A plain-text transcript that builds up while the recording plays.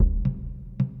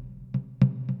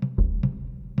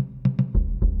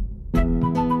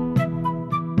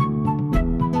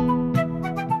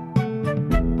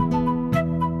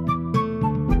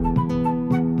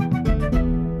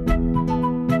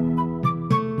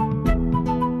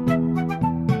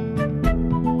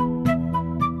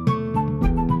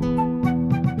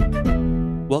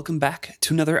Welcome back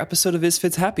to another episode of Is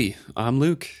Fits Happy. I'm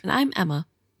Luke. And I'm Emma.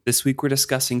 This week we're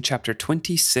discussing chapter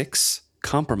 26,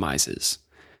 Compromises.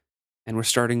 And we're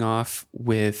starting off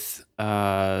with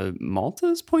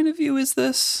Malta's point of view, is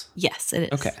this? Yes, it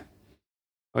is. Okay. I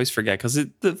always forget because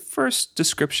the first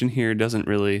description here doesn't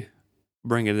really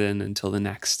bring it in until the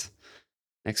next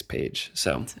page.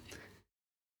 So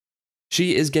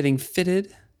she is getting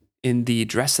fitted in the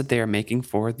dress that they are making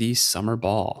for the summer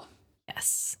ball.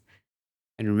 Yes.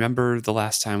 And remember the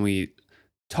last time we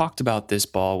talked about this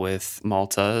ball with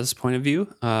Malta's point of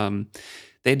view?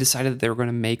 They decided that they were going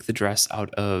to make the dress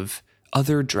out of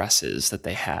other dresses that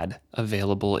they had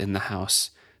available in the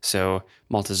house. So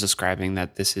Malta's describing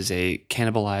that this is a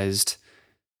cannibalized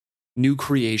new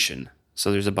creation.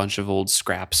 So there's a bunch of old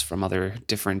scraps from other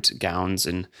different gowns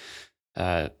and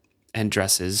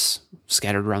dresses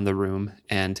scattered around the room.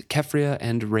 And Keffria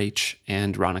and Rache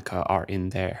and Ronica are in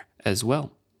there as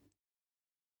well.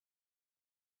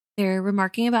 They're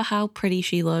remarking about how pretty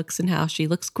she looks and how she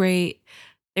looks great.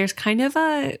 There's kind of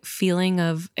a feeling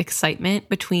of excitement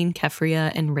between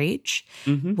Keffria and Rache,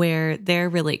 where they're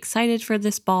really excited for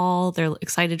this ball. They're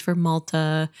excited for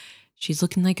Malta. She's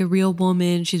looking like a real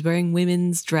woman. She's wearing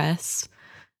women's dress.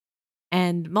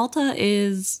 And Malta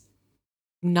is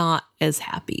not as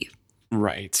happy.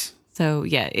 Right. So,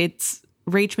 yeah,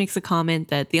 Rache makes a comment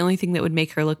that the only thing that would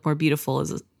make her look more beautiful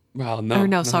is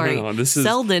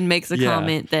Selden makes a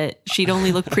comment that she'd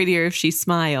only look prettier if she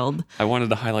smiled. I wanted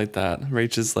to highlight that.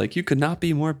 Rache is like, you could not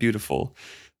be more beautiful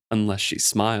unless she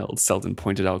smiled, Selden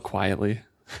pointed out quietly.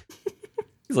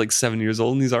 He's like 7 years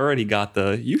old and he's already got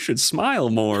the you should smile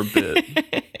more bit.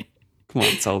 Come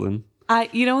on, Selden.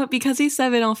 You know what? Because he's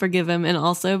 7, I'll forgive him. And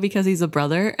also because he's a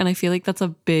brother. And I feel like that's a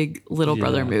big little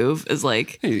brother move is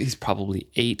like. He's probably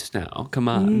 8 now. Come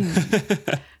on.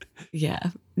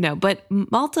 Yeah. No, but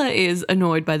Malta is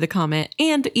annoyed by the comment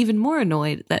and even more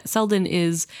annoyed that Selden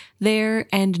is there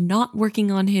and not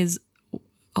working on his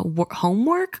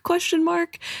homework, ?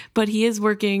 But he is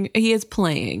working. He is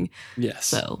playing. Yes.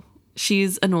 So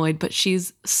she's annoyed, but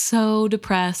she's so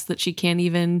depressed that she can't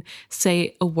even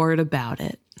say a word about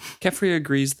it. Keffria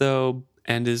agrees, though,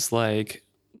 and is like,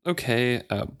 okay,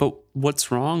 but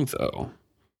what's wrong, though?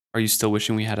 Are you still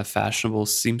wishing we had a fashionable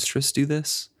seamstress do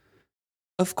this?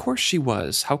 Of course she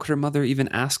was. How could her mother even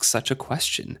ask such a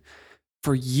question?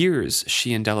 For years,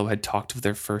 she and Dello had talked of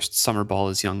their first summer ball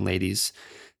as young ladies.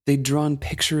 They'd drawn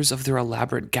pictures of their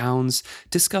elaborate gowns,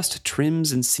 discussed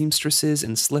trims and seamstresses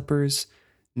and slippers.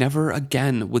 Never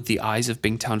again would the eyes of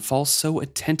Bingtown fall so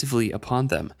attentively upon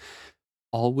them.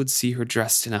 All would see her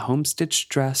dressed in a home-stitched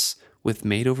dress with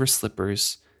made-over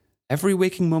slippers. Every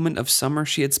waking moment of summer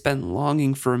she had spent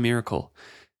longing for a miracle.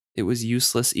 It was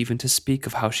useless even to speak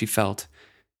of how she felt.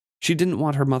 She didn't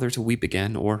want her mother to weep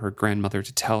again, or her grandmother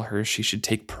to tell her she should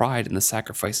take pride in the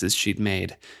sacrifices she'd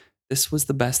made. This was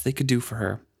the best they could do for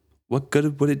her. What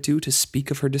good would it do to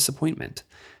speak of her disappointment?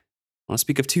 I want to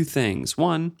speak of 2 things.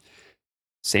 1,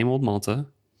 same old Malta.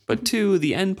 But 2,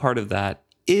 the end part of that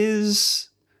is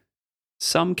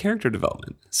some character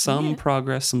development, some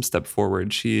progress, some step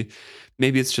forward.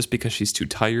 Maybe it's just because she's too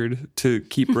tired to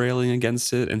keep railing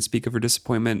against it and speak of her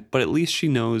disappointment, but at least she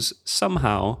knows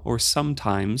somehow or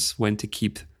sometimes when to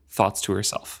keep thoughts to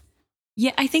herself.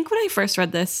 Yeah, I think when I first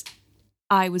read this,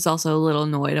 I was also a little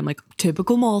annoyed. I'm like,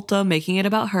 typical Malta, making it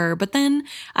about her. But then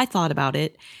I thought about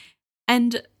it,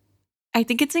 and I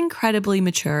think it's incredibly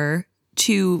mature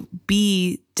to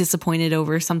be disappointed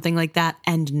over something like that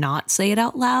and not say it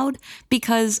out loud,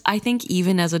 because I think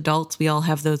even as adults, we all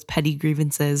have those petty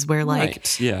grievances where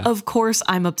of course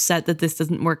I'm upset that this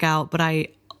doesn't work out, but I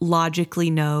logically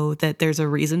know that there's a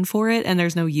reason for it and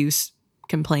there's no use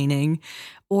complaining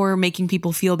or making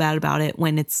people feel bad about it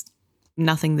when it's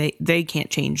nothing they can't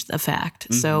change the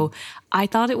fact. So I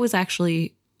thought it was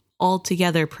actually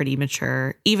altogether pretty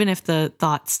mature, even if the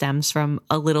thought stems from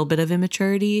a little bit of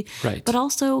immaturity. Right. But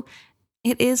also,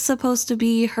 it is supposed to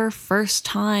be her first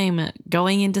time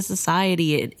going into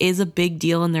society. It is a big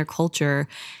deal in their culture.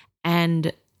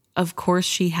 And of course,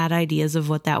 she had ideas of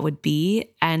what that would be.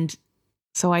 And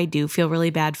so I do feel really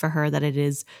bad for her that it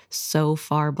is so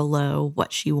far below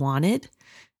what she wanted.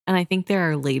 And I think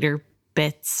there are later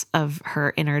bits of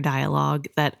her inner dialogue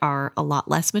that are a lot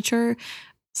less mature.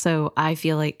 So I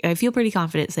feel pretty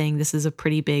confident saying this is a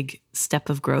pretty big step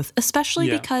of growth, especially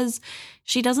because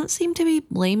she doesn't seem to be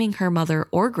blaming her mother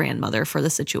or grandmother for the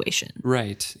situation.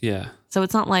 Right. Yeah. So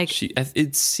it's not like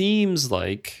it seems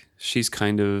like she's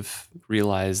kind of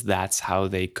realized that's how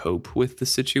they cope with the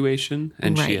situation,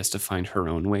 and she has to find her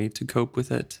own way to cope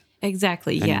with it.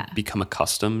 Exactly. And become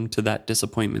accustomed to that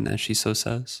disappointment, as she so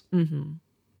says. Mm-hmm.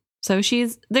 So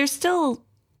there's still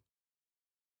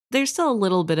there's still a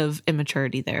little bit of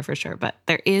immaturity there for sure, but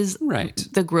there is Right.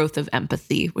 the growth of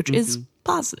empathy, which is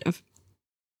positive.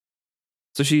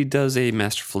 So she does a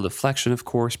masterful deflection, of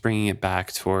course, bringing it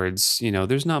back towards,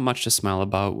 there's not much to smile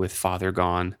about with father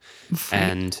gone. Right.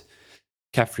 And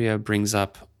Keffria brings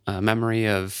up a memory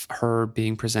of her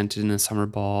being presented in the summer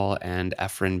ball and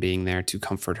Ephraim being there to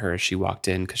comfort her as she walked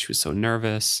in because she was so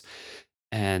nervous.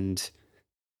 And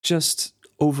just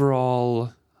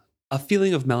overall, a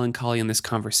feeling of melancholy in this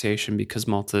conversation because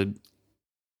Malta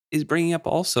is bringing up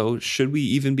also, should we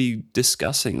even be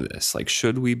discussing this? Like,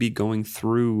 should we be going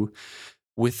through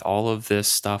with all of this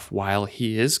stuff while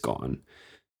he is gone?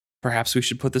 Perhaps we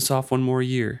should put this off one more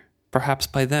year. Perhaps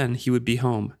by then he would be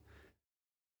home.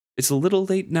 It's a little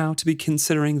late now to be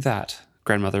considering that,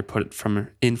 grandmother put it from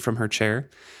her chair.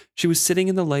 She was sitting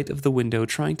in the light of the window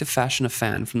trying to fashion a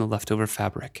fan from the leftover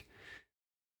fabric.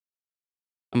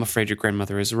 I'm afraid your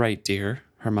grandmother is right, dear,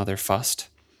 her mother fussed.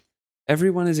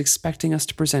 Everyone is expecting us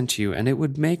to present you, and it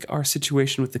would make our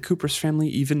situation with the Cooper's family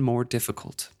even more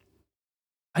difficult.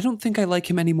 I don't think I like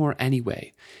him anymore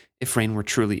anyway. If Rain were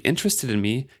truly interested in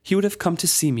me, he would have come to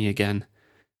see me again.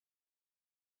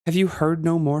 Have you heard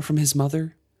no more from his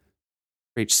mother?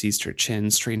 Rache seized her chin,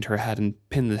 straightened her head, and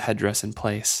pinned the headdress in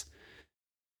place.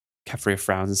 Keffria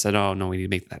frowns and said, "Oh, no, we need to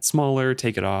make that smaller,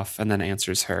 take it off," and then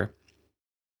answers her.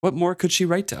 What more could she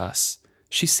write to us?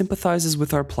 She sympathizes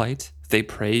with our plight. They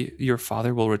pray your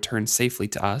father will return safely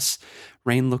to us.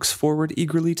 Rain looks forward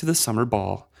eagerly to the summer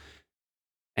ball.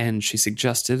 And she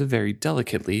suggested, very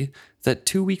delicately, that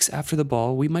 2 weeks after the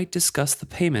ball we might discuss the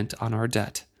payment on our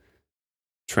debt.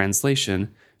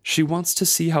 Translation, she wants to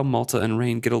see how Malta and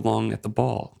Rain get along at the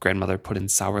ball, grandmother put in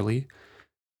sourly.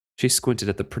 She squinted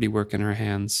at the pretty work in her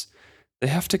hands. They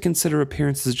have to consider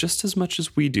appearances just as much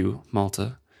as we do,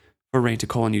 Malta. For Rain to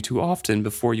call on you too often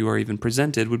before you are even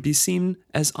presented would be seen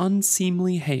as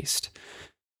unseemly haste.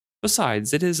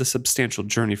 Besides, it is a substantial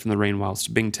journey from the Rain Wilds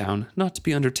to Bingtown, not to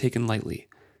be undertaken lightly.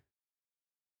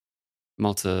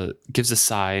 Malta gives a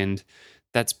sigh, and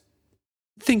that's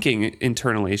thinking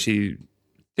internally. She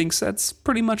thinks that's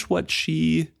pretty much what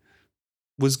she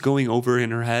was going over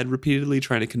in her head repeatedly,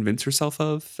 trying to convince herself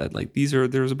of, that like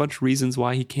there's a bunch of reasons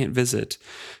why he can't visit.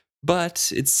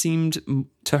 But it seemed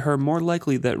to her more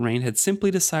likely that Rain had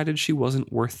simply decided she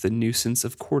wasn't worth the nuisance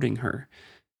of courting her.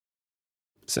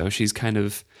 So she's kind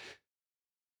of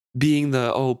being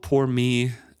the, oh, poor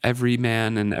me, every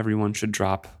man and everyone should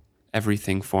drop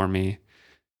everything for me.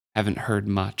 Haven't heard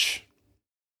much.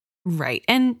 Right.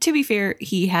 And to be fair,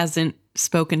 he hasn't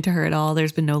spoken to her at all.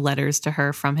 There's been no letters to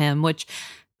her from him, which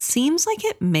seems like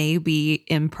it may be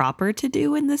improper to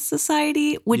do in this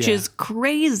society, which is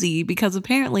crazy because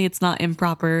apparently it's not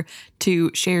improper to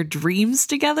share dreams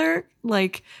together.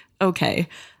 Like, okay,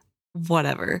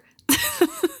 whatever.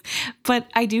 But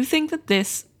I do think that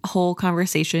this whole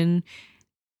conversation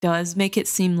does make it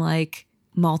seem like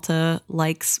Malta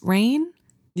likes Rain.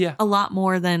 Yeah. A lot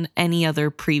more than any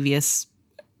other previous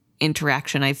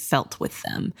interaction I've felt with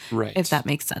them. Right. If that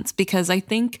makes sense. Because I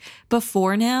think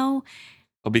before now...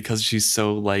 Oh, because she's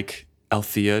so like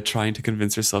Althea trying to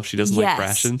convince herself she doesn't like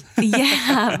Brashen.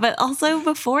 Yeah, but also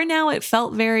before now it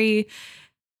felt very,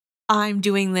 I'm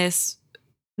doing this,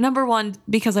 number one,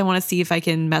 because I want to see if I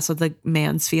can mess with the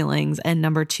man's feelings, and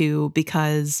number two,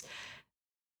 because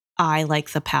I like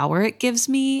the power it gives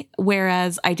me,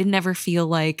 whereas I didn't ever feel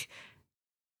like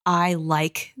I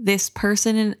like this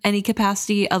person in any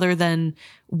capacity other than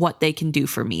what they can do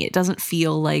for me. It doesn't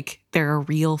feel like there are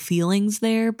real feelings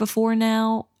there before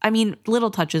now. I mean, little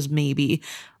touches maybe,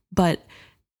 but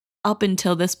up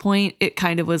until this point, it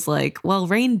kind of was like, well,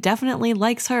 Rain definitely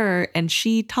likes her and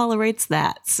she tolerates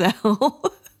that. So,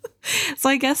 so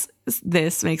I guess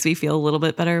this makes me feel a little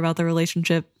bit better about the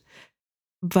relationship,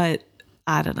 but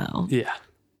I don't know. Yeah.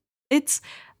 It's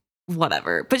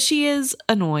whatever, but she is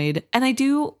annoyed. And I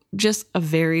do, just a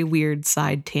very weird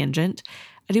side tangent,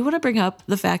 I do want to bring up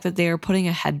the fact that they are putting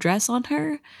a headdress on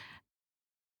her.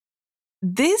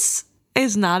 This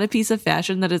is not a piece of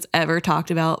fashion that is ever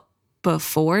talked about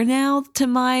before now, to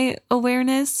my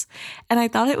awareness. And I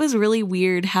thought it was really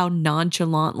weird how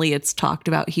nonchalantly it's talked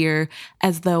about here,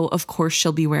 as though, of course,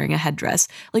 she'll be wearing a headdress.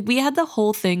 Like, we had the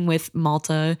whole thing with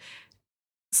Malta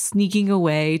sneaking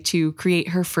away to create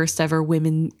her first ever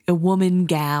woman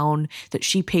gown that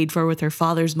she paid for with her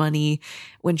father's money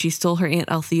when she stole her Aunt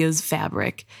Althea's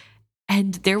fabric.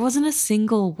 And there wasn't a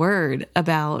single word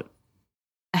about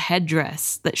a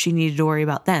headdress that she needed to worry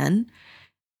about then.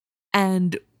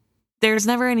 And there's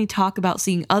never any talk about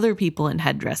seeing other people in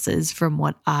headdresses from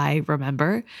what I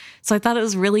remember. So I thought it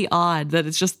was really odd that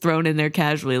it's just thrown in there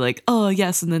casually, like, oh,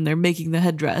 yes, and then they're making the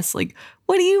headdress. Like,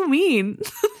 what do you mean?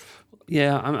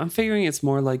 Yeah, I'm figuring it's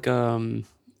more like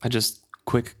I just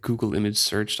quick Google image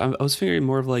searched. I was figuring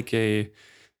more of like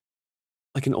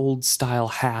an old style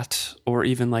hat or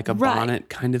even like a Right. bonnet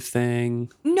kind of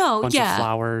thing. No, Bunch of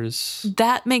flowers.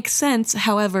 that makes sense.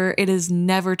 However, it is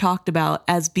never talked about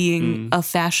as being a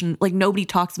fashion. Like, nobody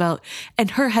talks about,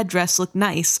 and her headdress looked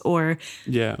nice, or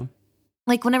Yeah.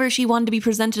 like whenever she wanted to be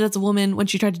presented as a woman, when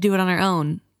she tried to do it on her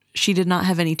own, she did not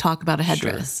have any talk about a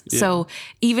headdress. Sure, yeah. So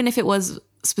even if it was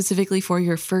specifically for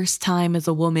your first time as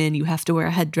a woman, you have to wear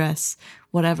a headdress,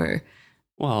 whatever.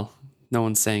 Well, no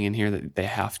one's saying in here that they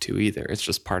have to either. It's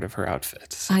just part of her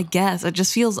outfit. So. I guess it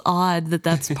just feels odd that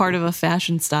that's part of a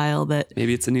fashion style that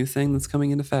Maybe it's a new thing that's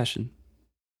coming into fashion.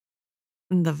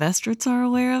 the Vestrits are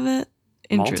aware of it.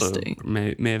 Interesting.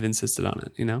 Malta may have insisted on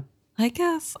it, you know? I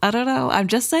guess. I don't know. I'm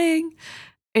just saying.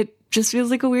 It just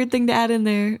feels like a weird thing to add in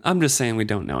there. I'm just saying we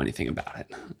don't know anything about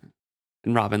it.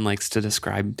 And Robin likes to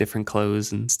describe different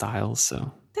clothes and styles,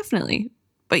 so. Definitely.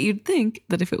 But you'd think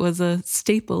that if it was a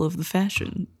staple of the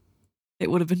fashion, it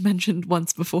would have been mentioned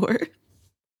once before.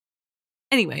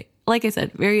 Anyway, like I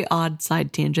said, very odd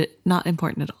side tangent, not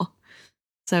important at all.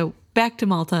 So back to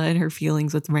Malta and her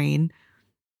feelings with Rain.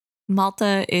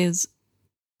 Malta is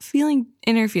feeling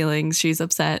inner feelings. She's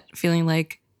upset, feeling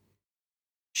like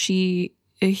Rain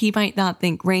might not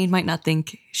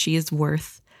think she is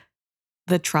worth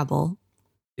the trouble.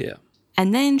 Yeah.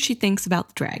 And then she thinks about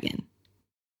the dragon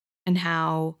and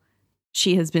how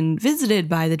she has been visited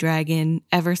by the dragon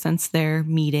ever since their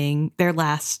meeting, their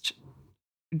last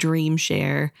dream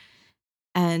share,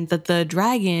 and that the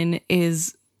dragon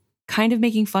is kind of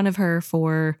making fun of her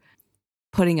for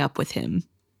putting up with him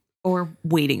or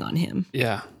waiting on him.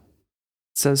 Yeah.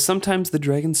 It says, sometimes the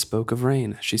dragon spoke of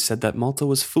Rain. She said that Malta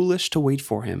was foolish to wait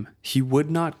for him. He would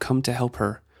not come to help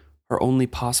her. Her only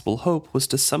possible hope was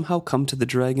to somehow come to the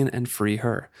dragon and free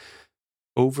her.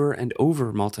 Over and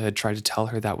over, Malta had tried to tell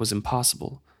her that was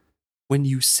impossible. When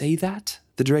you say that,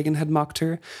 the dragon had mocked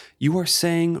her, you are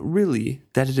saying, really,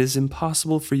 that it is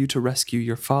impossible for you to rescue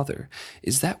your father.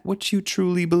 Is that what you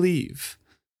truly believe?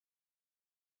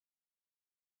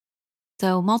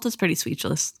 So Malta's pretty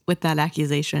speechless with that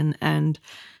accusation, and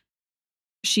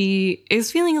she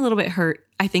is feeling a little bit hurt,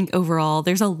 I think, overall.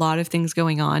 There's a lot of things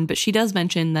going on, but she does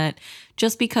mention that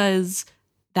just because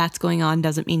that's going on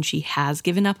doesn't mean she has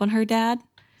given up on her dad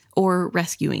or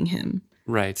rescuing him.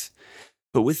 Right.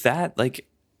 But with that, like,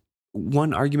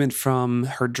 one argument from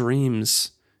her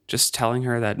dreams, just telling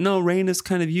her that, no, Rain is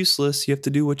kind of useless. You have to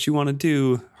do what you want to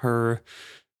do. Her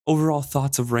overall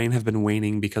thoughts of Rain have been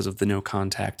waning because of the no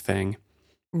contact thing.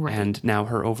 Right. And now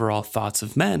her overall thoughts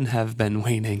of men have been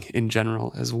waning in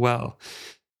general as well.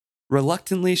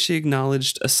 Reluctantly, she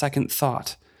acknowledged a second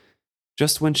thought.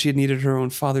 Just when she had needed her own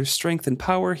father's strength and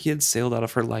power, he had sailed out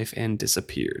of her life and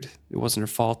disappeared. It wasn't her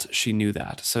fault. She knew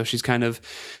that. So she's kind of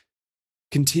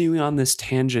continuing on this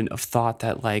tangent of thought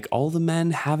that, like, all the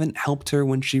men haven't helped her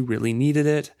when she really needed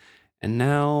it. And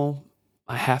now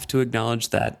I have to acknowledge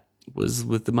that was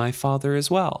with my father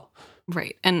as well.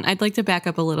 Right. And I'd like to back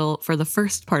up a little for the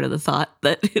first part of the thought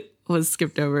that was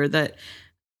skipped over, that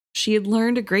she had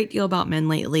learned a great deal about men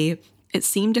lately. It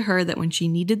seemed to her that when she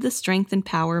needed the strength and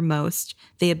power most,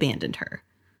 they abandoned her.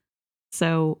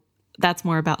 So that's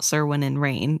more about Serwyn and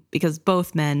Rain, because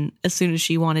both men, as soon as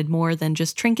she wanted more than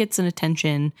just trinkets and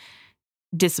attention,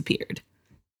 disappeared.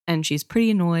 And she's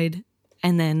pretty annoyed.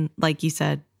 And then, like you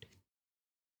said,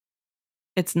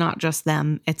 it's not just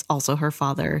them, it's also her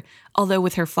father. Although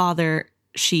with her father,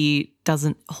 she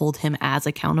doesn't hold him as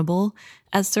accountable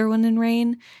as Serwyn and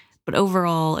Rain. But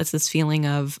overall, it's this feeling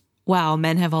of, wow,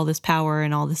 men have all this power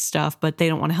and all this stuff, but they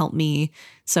don't want to help me.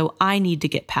 So I need to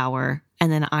get power,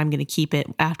 and then I'm going to keep it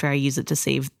after I use it to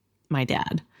save my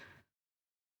dad.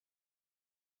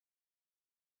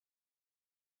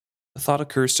 A thought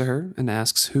occurs to her and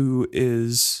asks, who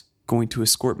is going to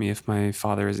escort me if my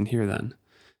father isn't here then?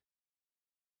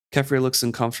 Keffria looks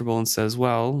uncomfortable and says,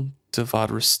 well, Devad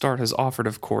Restart has offered,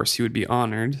 of course, he would be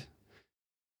honored.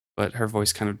 But her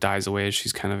voice kind of dies away as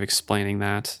she's kind of explaining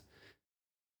that.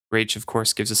 Rache, of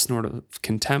course, gives a snort of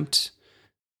contempt.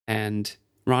 And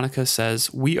Ronica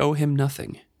says, we owe him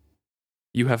nothing.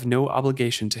 You have no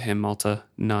obligation to him, Malta,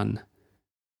 none.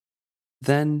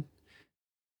 Then,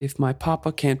 if my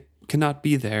papa cannot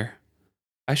be there,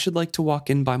 I should like to walk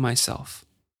in by myself.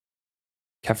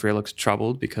 Keffria looks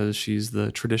troubled because she's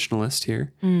the traditionalist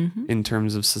here in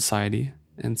terms of society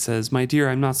and says, my dear,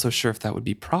 I'm not so sure if that would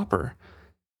be proper.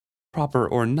 Proper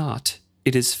or not,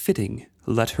 It is fitting.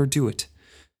 Let her do it.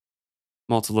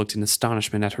 Malta looked in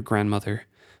astonishment at her grandmother.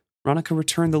 Ronica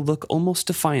returned the look almost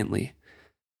defiantly.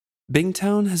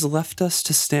 Bingtown has left us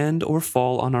to stand or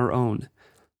fall on our own.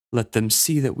 Let them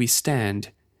see that we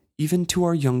stand, even to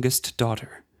our youngest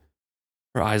daughter.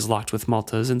 Her eyes locked with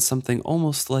Malta's, and something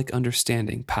almost like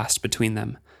understanding passed between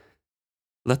them.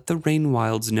 Let the Rain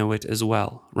Wilds know it as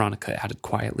well, Ronica added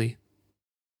quietly.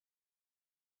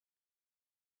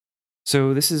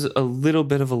 So this is a little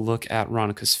bit of a look at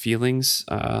Ronica's feelings.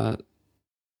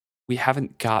 We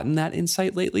haven't gotten that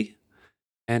insight lately,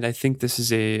 and I think this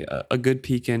is a good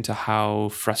peek into how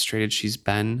frustrated she's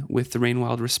been with the Rain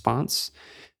Wild response.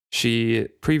 She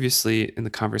previously in the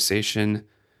conversation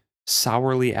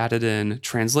sourly added in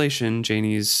translation.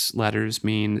 Janie's letters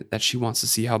mean that she wants to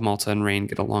see how Malta and Rain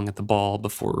get along at the ball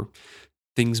before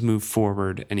things move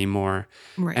forward anymore.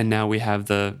 Right. And now we have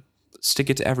the stick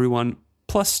it to everyone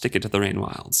plus stick it to the Rain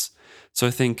Wilds. So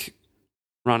I think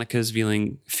Ronica is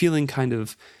feeling kind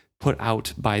of put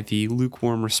out by the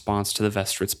lukewarm response to the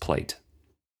Vestrit's plight.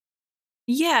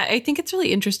 Yeah, I think it's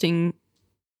really interesting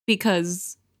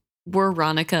because were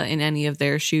Ronica in any of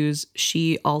their shoes,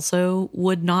 she also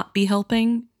would not be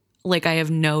helping. Like, I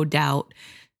have no doubt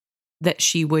that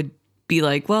she would be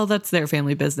like, well, that's their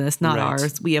family business, not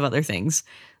ours. We have other things.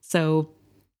 So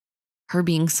her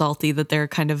being salty that they're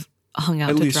kind of hung out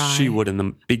to dry. At least she would in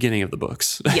the beginning of the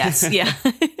books. Yes, yeah.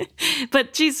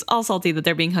 But she's all salty that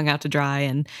they're being hung out to dry.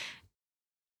 And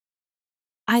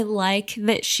I like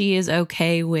that she is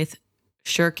okay with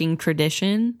shirking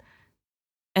tradition.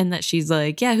 And that she's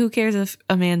like, yeah, who cares if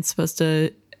a man's supposed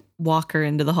to walk her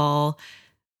into the hall?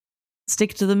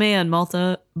 Stick to the man,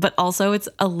 Malta. But also it's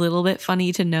a little bit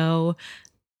funny to know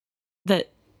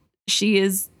that she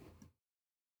is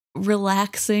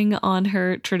relaxing on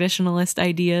her traditionalist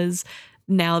ideas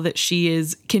now that she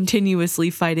is continuously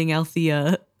fighting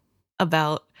Althea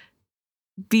about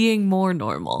being more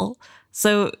normal.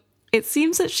 So it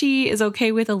seems that she is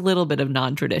okay with a little bit of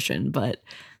non-tradition, but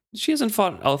she hasn't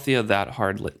fought Althea that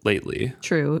hard lately.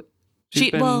 True.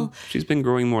 She's been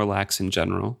growing more lax in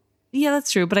general. Yeah,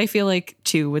 that's true. But I feel like,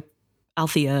 too, with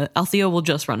Althea will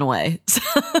just run away.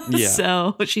 Yeah.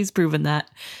 So she's proven that.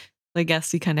 I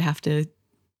guess you kind of have to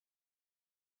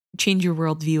change your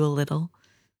worldview a little.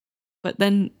 But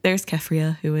then there's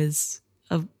Keffria, who is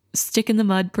a stick in the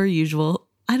mud per usual.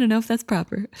 I don't know if that's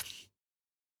proper.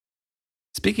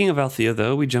 Speaking of Althea,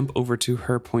 though, we jump over to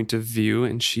her point of view,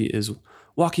 and she is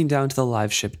walking down to the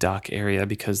Liveship dock area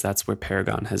because that's where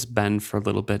Paragon has been for a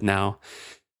little bit now.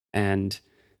 And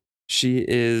she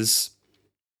is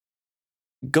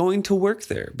going to work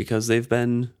there because they've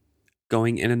been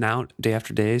going in and out day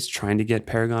after day trying to get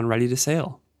Paragon ready to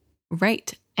sail.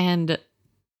 Right. And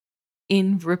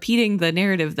in repeating the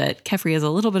narrative that Keffria is a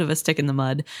little bit of a stick in the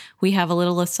mud, we have a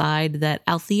little aside that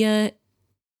Althea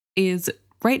is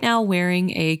right now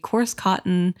wearing a coarse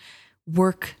cotton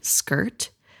work skirt.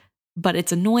 But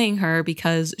it's annoying her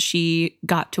because she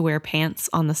got to wear pants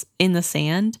in the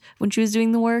sand when she was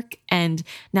doing the work. And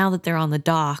now that they're on the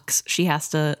docks, she has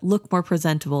to look more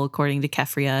presentable, according to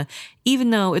Keffria,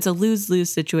 even though it's a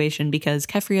lose-lose situation because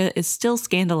Keffria is still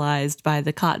scandalized by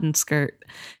the cotton skirt.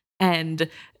 And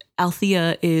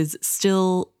Althea is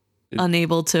still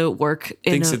unable to work.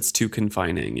 Thinks it's too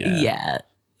confining, yeah. Yeah.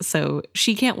 So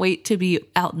she can't wait to be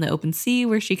out in the open sea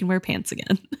where she can wear pants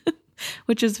again.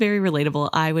 Which is very relatable.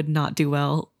 I would not do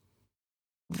well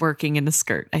working in a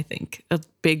skirt, I think. A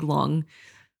big, long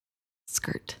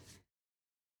skirt.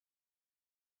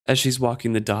 As she's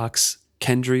walking the docks,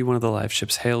 Kendry, one of the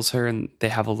Liveships, hails her, and they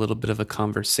have a little bit of a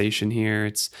conversation here.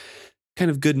 It's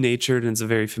kind of good-natured, and it's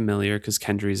very familiar, because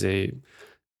Kendry's a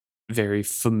very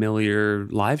familiar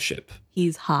Liveship.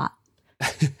 He's hot.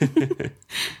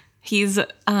 He's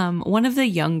one of the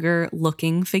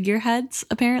younger-looking figureheads,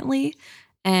 apparently,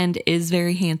 and is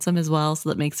very handsome as well, so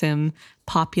that makes him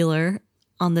popular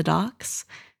on the docks.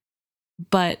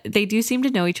 But they do seem to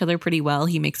know each other pretty well.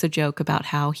 He makes a joke about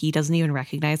how he doesn't even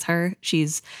recognize her.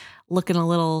 She's looking a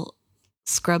little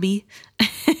scrubby.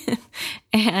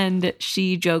 And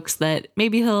she jokes that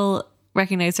maybe he'll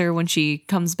recognize her when she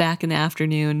comes back in the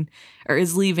afternoon, or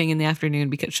is leaving in the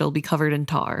afternoon because she'll be covered in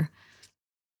tar.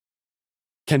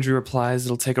 Kendry replies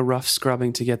it'll take a rough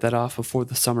scrubbing to get that off before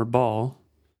the summer ball.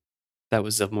 That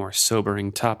was a more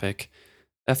sobering topic.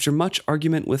 After much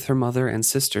argument with her mother and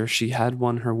sister, she had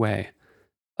won her way.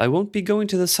 I won't be going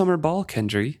to the summer ball,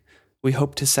 Kendry. We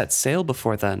hope to set sail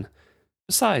before then.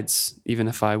 Besides, even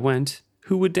if I went,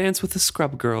 who would dance with a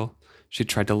scrub girl? She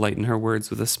tried to lighten her words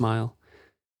with a smile.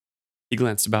 He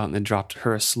glanced about and then dropped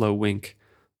her a slow wink.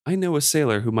 I know a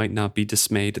sailor who might not be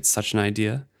dismayed at such an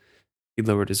idea. He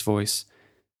lowered his voice.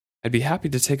 I'd be happy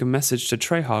to take a message to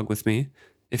Trehog with me,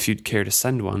 if you'd care to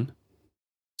send one.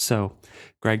 So,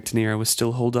 Greg Tenira was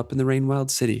still holed up in the Rain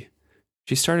Wild City.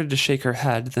 She started to shake her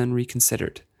head, then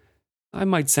reconsidered. I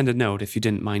might send a note if you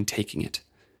didn't mind taking it.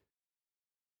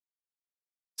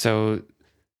 So,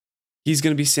 he's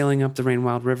going to be sailing up the Rain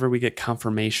Wild River. We get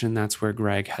confirmation that's where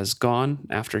Greg has gone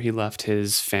after he left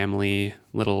his family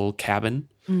little cabin.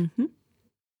 Mm-hmm.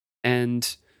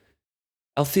 And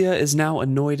Althea is now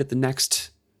annoyed at the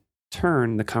next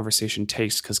turn the conversation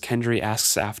takes because Kendry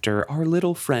asks after our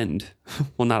little friend.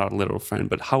 Well, not our little friend,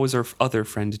 but how is our other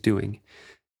friend doing?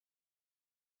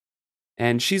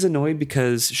 And she's annoyed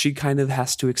because she kind of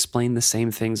has to explain the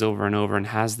same things over and over and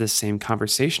has this same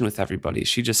conversation with everybody.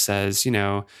 She just says,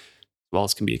 well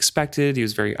as can be expected, he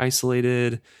was very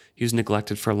isolated. He was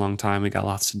neglected for a long time. We got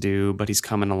lots to do, but he's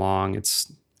coming along.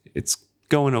 It's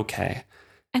going okay.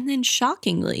 And then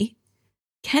shockingly,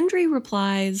 Kendry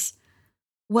replies,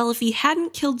 well, if he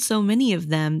hadn't killed so many of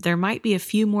them, there might be a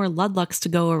few more Ludlucks to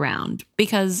go around.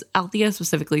 Because Althea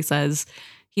specifically says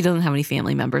he doesn't have any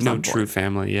family members on board. No true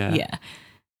family, yeah. Yeah.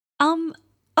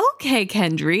 Okay,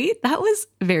 Kendry, that was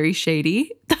very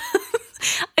shady.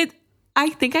 I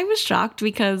think I was shocked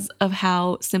because of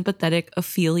how sympathetic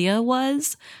Ophelia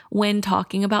was when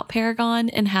talking about Paragon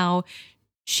and how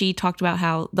she talked about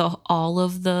how all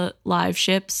of the live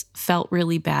ships felt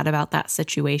really bad about that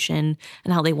situation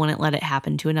and how they wouldn't let it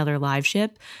happen to another live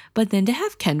ship. But then to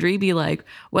have Kendry be like,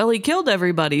 well, he killed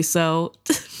everybody, so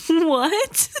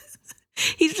what?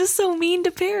 He's just so mean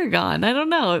to Paragon. I don't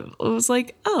know. It was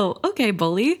like, oh, okay,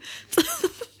 bully.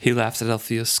 He laughed at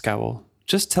Althea's scowl.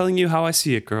 Just telling you how I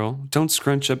see it, girl. Don't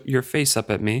scrunch up your face up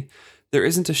at me. There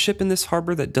isn't a ship in this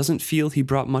harbor that doesn't feel he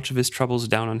brought much of his troubles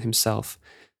down on himself.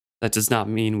 That does not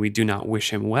mean we do not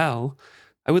wish him well.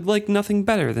 I would like nothing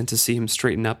better than to see him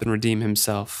straighten up and redeem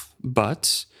himself.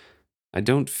 But I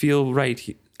don't feel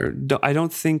right. I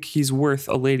don't think he's worth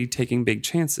a lady taking big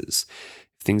chances.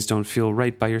 If things don't feel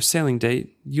right by your sailing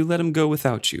date, you let him go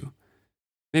without you.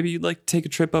 Maybe you'd like to take a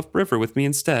trip upriver with me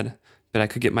instead. Bet I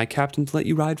could get my captain to let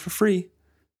you ride for free.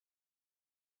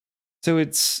 So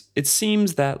it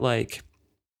seems that, like,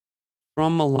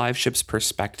 from a live ship's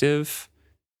perspective,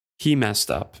 he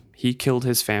messed up. He killed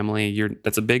his family.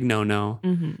 That's a big no-no.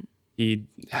 Mm-hmm. He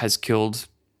has killed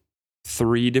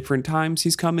 3 different times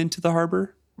he's come into the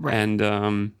harbor. Right.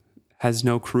 And has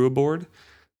no crew aboard.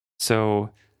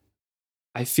 So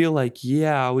I feel like,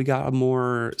 yeah, we got a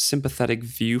more sympathetic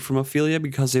view from Ophelia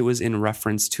because it was in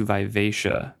reference to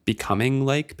Vivacia becoming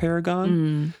like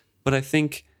Paragon. But I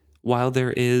think while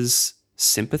there is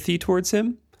sympathy towards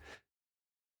him,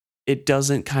 it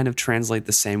doesn't kind of translate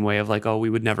the same way of like, oh, we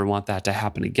would never want that to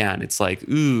happen again. It's like,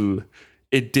 ooh,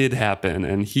 it did happen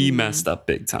and he messed up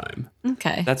big time.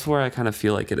 Okay. That's where I kind of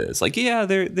feel like it is. Like, yeah,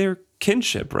 they're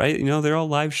kinship, right? They're all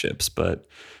live ships, but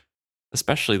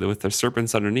especially with their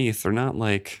serpents underneath, they're not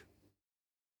like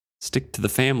stick to the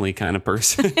family kind of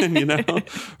person,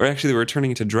 Or actually, they were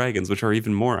turning into dragons, which are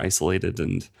even more isolated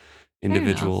and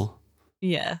individual.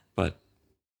 Yeah. But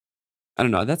I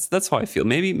don't know. That's how I feel.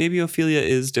 Maybe Ophelia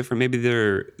is different. Maybe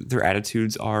their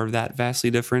attitudes are that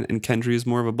vastly different, and Kendry is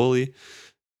more of a bully.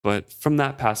 But from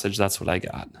that passage, that's what I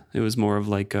got. It was more of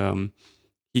like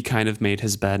he kind of made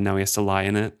his bed. Now he has to lie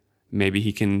in it. Maybe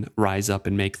he can rise up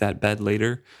and make that bed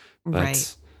later. But,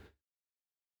 right.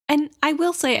 And I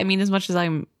will say, I mean, as much as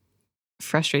I'm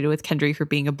frustrated with Kendry for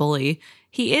being a bully,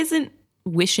 he isn't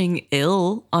wishing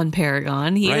ill on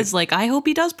Paragon. He is like, I hope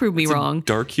he does prove me wrong.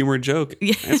 Dark humor joke.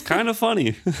 Yeah. It's kind of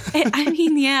funny. I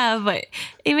mean, yeah, but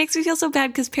it makes me feel so bad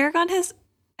because Paragon has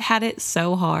had it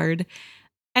so hard.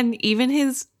 And even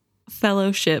his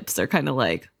fellow ships are kind of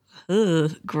like,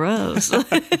 ugh, gross.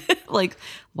 Like,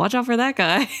 watch out for that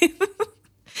guy.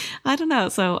 I don't know.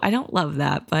 So I don't love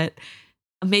that, but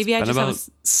maybe it's been about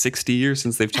 60 years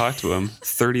since they've talked to him.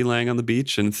 30 laying on the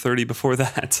beach and 30 before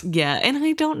that. Yeah, and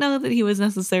I don't know that he was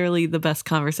necessarily the best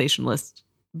conversationalist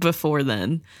before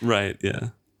then. Right, yeah.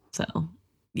 So,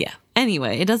 yeah.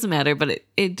 Anyway, it doesn't matter, but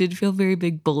it did feel very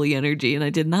big bully energy, and I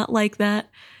did not like that.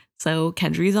 So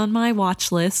Kendry's on my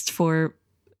watch list for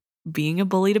being a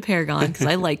bully to Paragon, because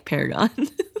I like Paragon.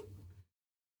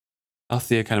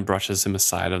 Althea kind of brushes him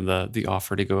aside on the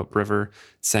offer to go upriver,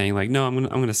 saying like, "No, I'm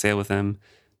gonna sail with him.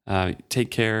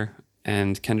 Take care."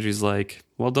 And Kendry's like,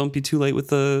 "Well, don't be too late with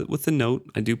the note.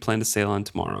 I do plan to sail on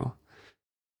tomorrow."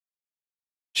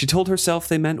 She told herself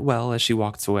they meant well as she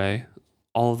walked away.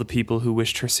 All of the people who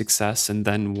wished her success and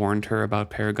then warned her about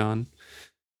Paragon.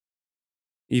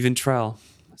 Even Trell.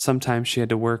 Sometimes she had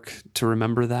to work to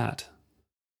remember that.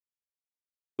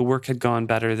 The work had gone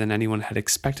better than anyone had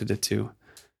expected it to.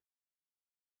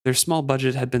 Their small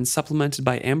budget had been supplemented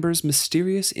by Amber's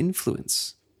mysterious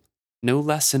influence. No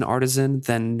less an artisan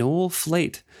than Noel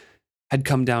Flate had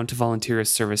come down to volunteer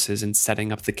his services in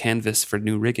setting up the canvas for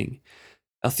new rigging.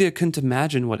 Althea couldn't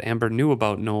imagine what Amber knew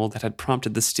about Noel that had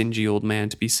prompted the stingy old man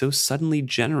to be so suddenly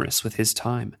generous with his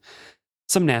time.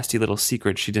 Some nasty little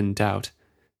secret she didn't doubt.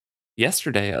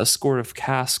 Yesterday, a score of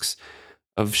casks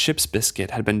of ship's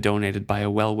biscuit had been donated by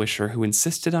a well-wisher who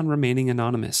insisted on remaining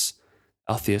anonymous.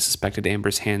 Althea suspected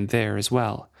Amber's hand there as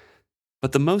well.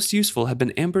 But the most useful had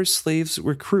been Amber's slaves'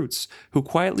 recruits, who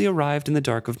quietly arrived in the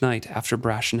dark of night after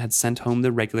Brashen had sent home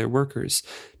the regular workers,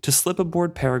 to slip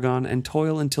aboard Paragon and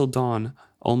toil until dawn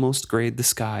almost grayed the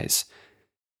skies.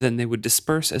 Then they would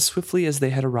disperse as swiftly as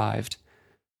they had arrived.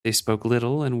 They spoke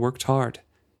little and worked hard.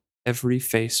 Every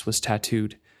face was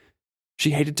tattooed.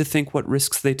 She hated to think what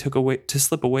risks they took away to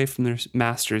slip away from their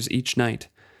masters each night.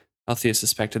 Althea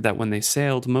suspected that when they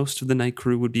sailed, most of the night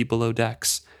crew would be below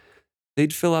decks.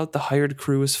 They'd fill out the hired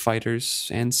crew as fighters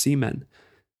and seamen.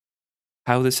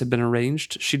 How this had been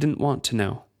arranged, she didn't want to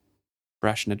know.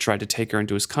 Brashen had tried to take her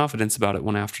into his confidence about it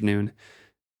one afternoon.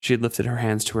 She had lifted her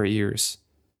hands to her ears.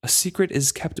 A secret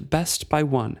is kept best by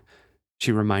one,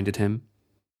 she reminded him.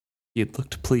 He had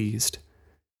looked pleased.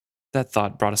 That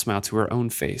thought brought a smile to her own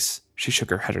face. She shook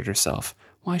her head at herself.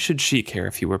 Why should she care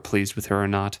if he were pleased with her or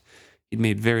not? He'd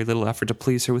made very little effort to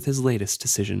please her with his latest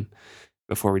decision.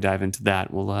 Before we dive into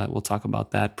that, we'll talk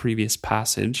about that previous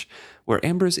passage where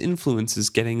Amber's influence is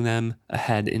getting them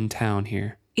ahead in town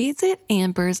here. Is it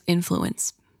Amber's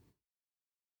influence?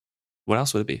 What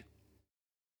else would it be?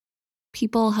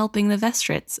 People helping the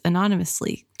Vestrits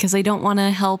anonymously because they don't want to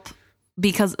help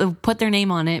because put their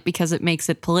name on it because it makes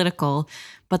it political,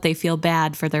 but they feel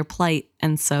bad for their plight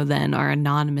and so then are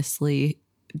anonymously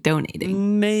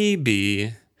donating.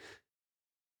 Maybe.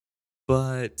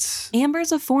 But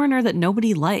Amber's a foreigner that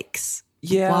nobody likes.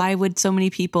 Yeah. Why would so many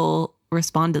people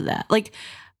respond to that? Like,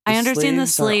 I understand the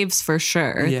slaves for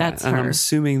sure. Yeah, that's and her. I'm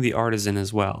assuming the artisan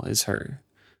as well is her.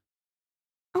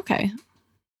 Okay.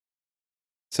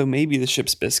 So maybe the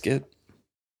ship's biscuit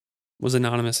was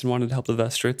anonymous and wanted to help the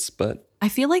Vestrits, but I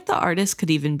feel like the artist could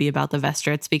even be about the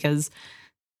Vestrits because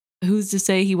who's to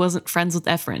say he wasn't friends with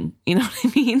Ephraim? You know what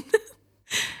I mean?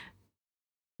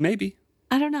 Maybe.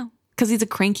 I don't know. Because he's a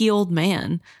cranky old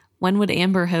man. When would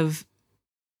Amber have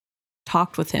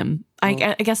talked with him?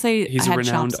 Well, I guess he's a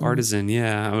renowned artisan.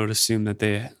 Yeah, I would assume that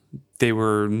they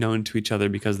were known to each other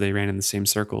because they ran in the same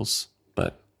circles.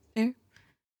 But fair.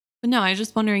 But no, I was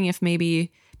just wondering if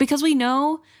maybe because we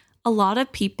know a lot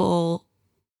of people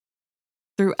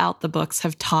throughout the books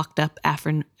have talked up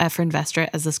Ephraim Vestrit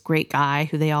as this great guy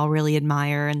who they all really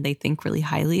admire and they think really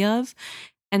highly of,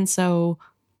 and so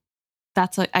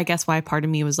that's I guess why part of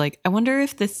me was like, I wonder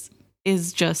if this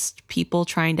is just people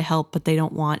trying to help, but they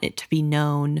don't want it to be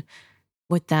known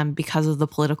with them because of the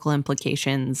political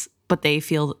implications, but they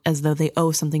feel as though they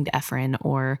owe something to Ephraim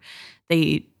or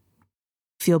they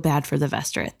feel bad for the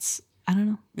Vestrits. I don't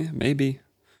know. Yeah, maybe.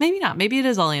 Maybe not. Maybe it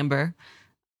is all Amber.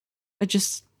 But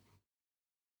just,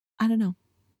 I don't know.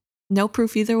 No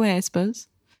proof either way, I suppose.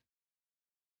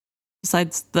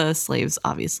 Besides the slaves,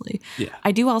 obviously. Yeah.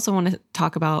 I do also want to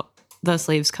talk about the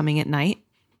slaves coming at night.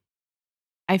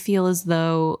 I feel as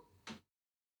though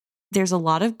there's a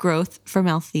lot of growth from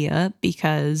Althea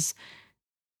because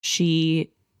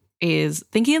she is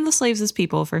thinking of the slaves as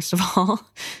people, first of all,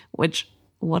 which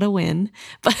what a win.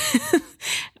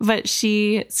 But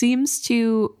she seems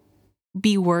to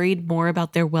be worried more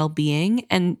about their well-being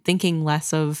and thinking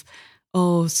less of,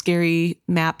 oh, scary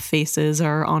map faces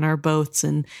are on our boats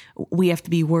and we have to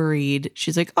be worried.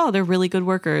 She's like, oh, they're really good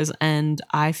workers and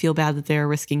I feel bad that they're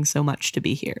risking so much to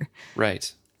be here.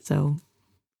 Right. So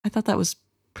I thought that was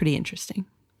pretty interesting.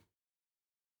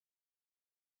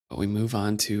 But we move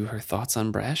on to her thoughts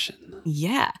on Brashen.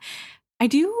 Yeah. I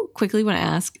do quickly want to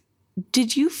ask,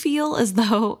 did you feel as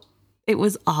though it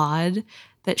was odd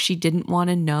that she didn't want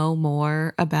to know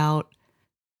more about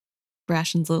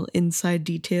Brashen's little inside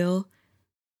detail?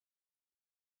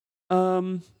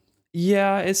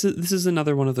 Yeah, this is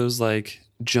another one of those like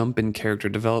jump in character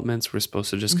developments we're supposed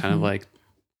to just kind of like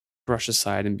brush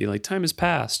aside and be like, time has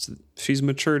passed. She's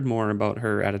matured more about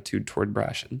her attitude toward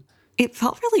Brashen. It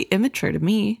felt really immature to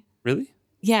me. Really?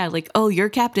 Yeah, like, oh, you're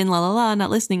captain, la la la, not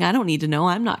listening. I don't need to know.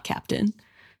 I'm not captain.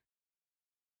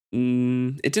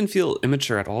 It didn't feel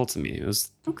immature at all to me. It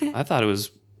was okay. I thought it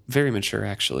was very mature,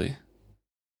 actually.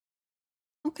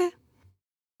 Okay.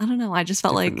 I don't know. I just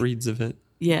felt Different like reads of it.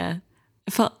 Yeah.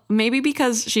 I felt maybe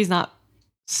because she's not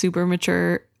super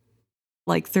mature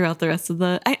like throughout the rest of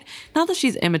not that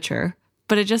she's immature,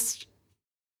 but it just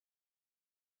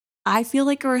I feel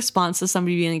like a response to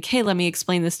somebody being like, hey, let me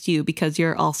explain this to you because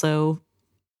you're also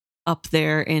up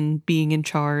there and being in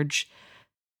charge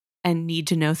and need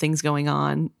to know things going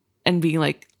on, and being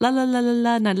like, la, la, la, la,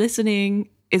 la, not listening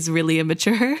is really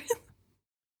immature.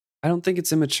 I don't think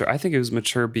it's immature. I think it was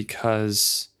mature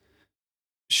because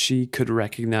she could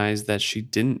recognize that she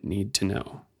didn't need to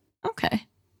know. Okay.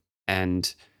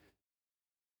 And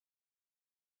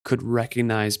could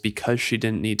recognize because she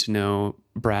didn't need to know,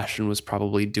 Brashen was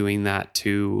probably doing that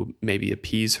to maybe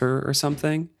appease her or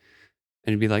something.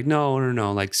 And be like, no, no,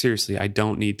 no. Like, seriously, I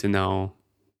don't need to know.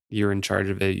 You're in charge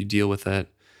of it. You deal with it.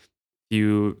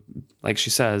 You, like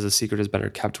she says, a secret is better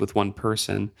kept with one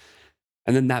person.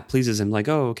 And then that pleases him. Like,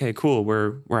 oh, okay, cool.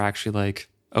 We're actually like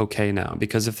okay now.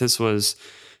 Because if this was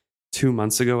 2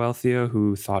 months ago, Althea,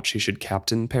 who thought she should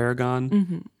captain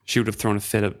Paragon, she would have thrown a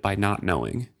fit by not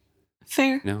knowing.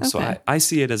 Fair. You know? Okay. So I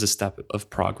see it as a step of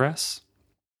progress.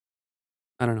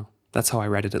 I don't know. That's how I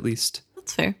read it, at least.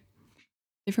 That's fair.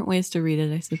 Different ways to read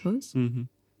it, I suppose. Mm-hmm.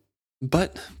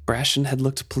 But Brashen had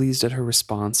looked pleased at her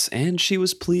response, and she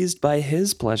was pleased by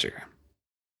his pleasure.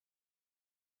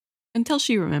 Until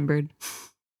she remembered.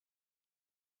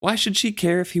 Why should she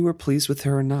care if he were pleased with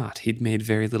her or not? He'd made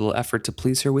very little effort to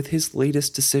please her with his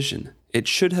latest decision. It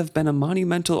should have been a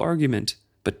monumental argument,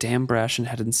 but damn Brashen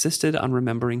had insisted on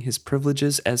remembering his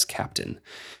privileges as captain.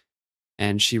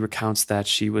 And she recounts that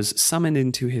she was summoned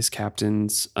into his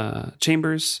captain's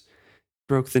chambers,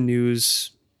 broke the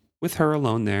news with her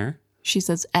alone there. She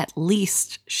says at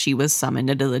least she was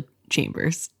summoned into the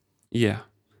chambers. Yeah,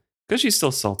 because she's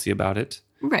still salty about it.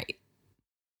 Right.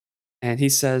 And he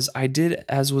says, I did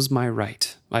as was my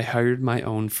right. I hired my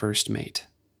own first mate.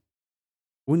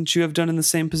 Wouldn't you have done in the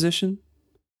same position?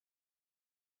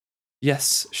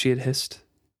 Yes, she had hissed.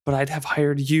 But I'd have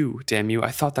hired you, damn you.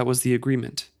 I thought that was the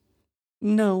agreement.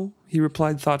 No, he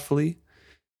replied thoughtfully.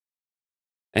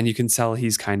 And you can tell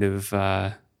he's kind of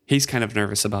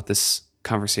nervous about this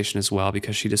conversation as well,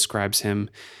 because she describes him,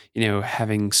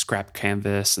 having scrap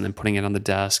canvas and then putting it on the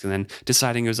desk and then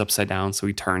deciding it was upside down, so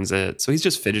he turns it. So he's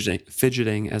just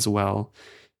fidgeting as well.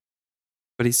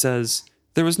 But he says,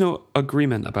 there was no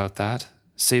agreement about that,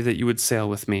 save that you would sail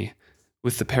with me,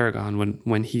 with the Paragon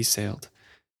when he sailed.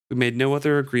 We made no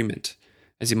other agreement.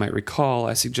 As you might recall,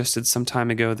 I suggested some time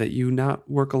ago that you not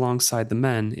work alongside the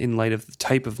men in light of the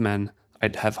type of men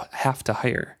I'd have to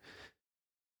hire.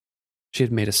 She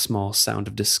had made a small sound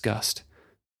of disgust.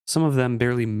 Some of them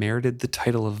barely merited the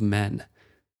title of men.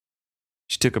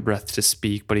 She took a breath to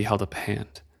speak, but he held up a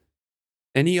hand.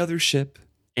 Any other ship,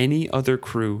 any other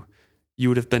crew, you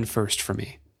would have been first for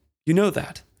me. You know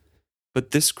that.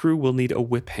 But this crew will need a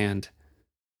whip hand.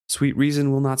 Sweet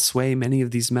reason will not sway many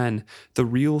of these men. The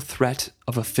real threat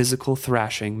of a physical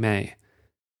thrashing may.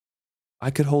 I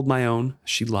could hold my own,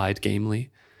 she lied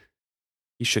gamely.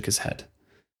 He shook his head.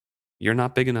 You're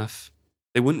not big enough.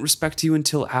 They wouldn't respect you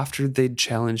until after they'd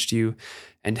challenged you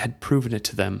and had proven it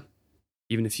to them.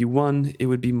 Even if you won, it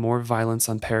would be more violence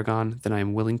on Paragon than I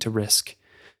am willing to risk.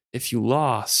 If you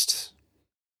lost,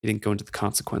 he didn't go into the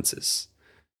consequences.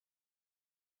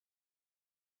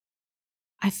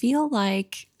 I feel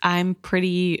like I'm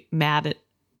pretty mad at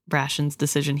Brashen's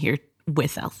decision here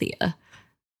with Althea.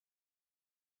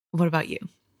 What about you?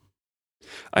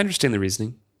 I understand the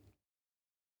reasoning.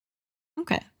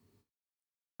 Okay.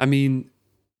 I mean,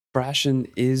 Brashen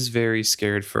is very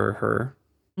scared for her.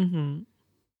 Mm-hmm.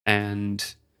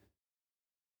 And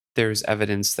there's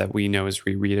evidence that we know as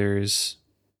rereaders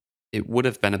it would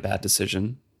have been a bad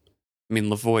decision. I mean,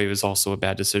 Lavoie was also a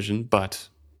bad decision, but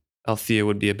Althea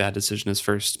would be a bad decision as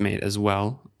first mate as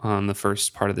well on the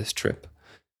first part of this trip.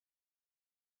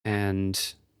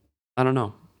 And I don't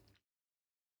know.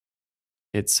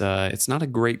 It's not a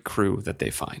great crew that they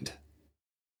find.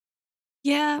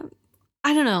 Yeah,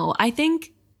 I don't know. I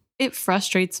think it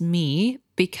frustrates me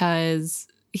because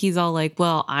he's all like,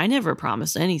 well, I never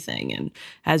promised anything. And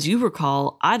as you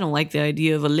recall, I don't like the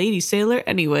idea of a lady sailor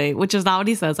anyway, which is not what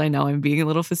he says. I know I'm being a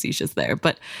little facetious there,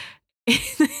 but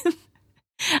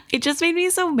it just made me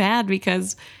so mad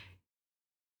because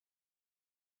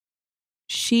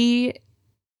she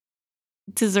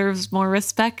deserves more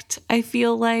respect, I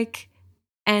feel like.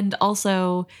 And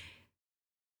also,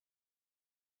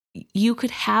 you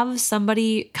could have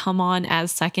somebody come on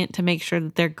as second to make sure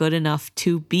that they're good enough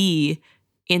to be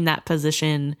in that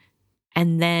position,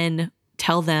 and then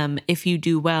tell them, if you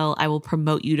do well, I will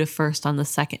promote you to first on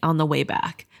the way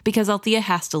back. Because Althea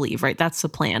has to leave, right? That's the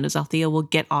plan, is Althea will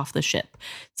get off the ship.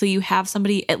 So you have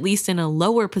somebody at least in a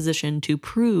lower position to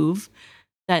prove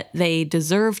that they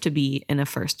deserve to be in a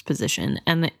first position.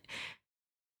 And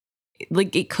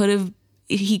it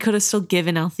he could have still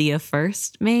given Althea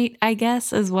first mate, I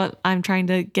guess, is what I'm trying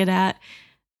to get at.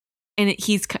 And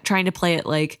he's trying to play it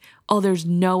like, oh, there's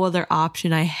no other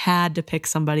option. I had to pick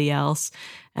somebody else.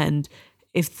 And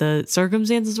if the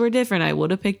circumstances were different, I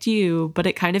would have picked you. But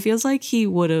it kind of feels like he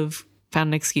would have found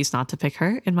an excuse not to pick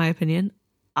her, in my opinion.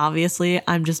 Obviously,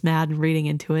 I'm just mad and reading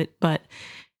into it. But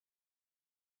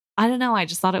I don't know. I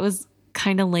just thought it was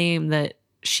kind of lame that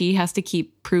she has to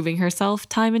keep proving herself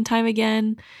time and time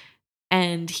again.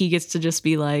 And he gets to just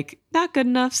be like, not good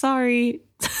enough. Sorry.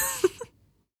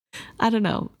 I don't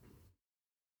know.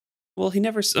 Well, he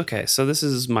never... Okay, so this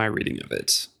is my reading of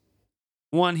it.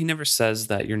 One, he never says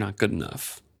that you're not good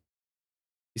enough.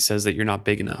 He says that you're not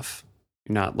big enough.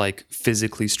 You're not like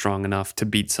physically strong enough to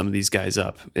beat some of these guys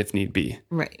up if need be.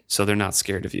 Right. So they're not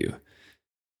scared of you.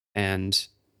 And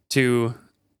two,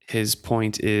 his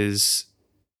point is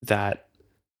that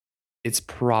it's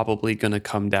probably going to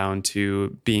come down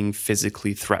to being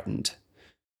physically threatened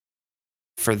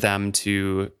for them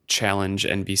to challenge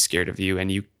and be scared of you.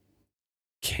 And you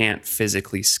can't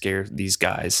physically scare these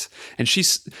guys. And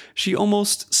she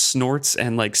almost snorts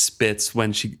and like spits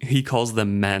when he calls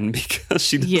them men because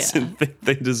she doesn't think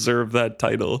they deserve that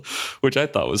title, which I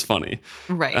thought was funny.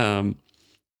 Right.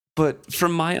 But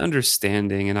from my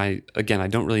understanding, and I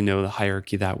don't really know the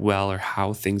hierarchy that well or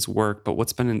how things work, but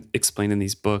what's been explained in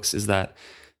these books is that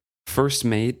first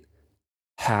mate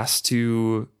has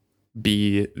to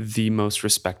be the most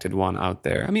respected one out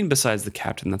there. I mean, besides the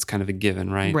captain, that's kind of a given,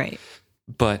 right? Right.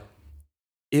 But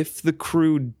if the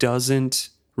crew doesn't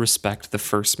respect the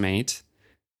first mate,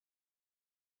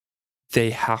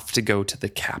 they have to go to the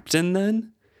captain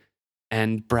then.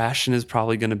 And Brashen is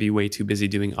probably going to be way too busy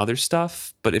doing other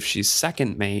stuff. But if she's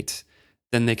second mate,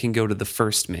 then they can go to the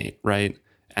first mate, right?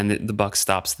 And the buck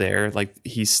stops there. Like,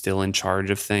 he's still in charge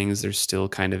of things. There's still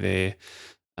kind of a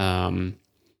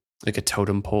like a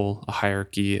totem pole, a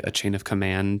hierarchy, a chain of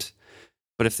command.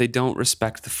 But if they don't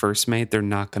respect the first mate, they're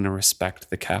not going to respect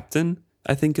the captain,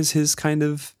 I think is his kind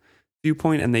of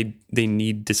viewpoint. And they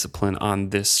need discipline on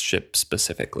this ship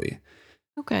specifically.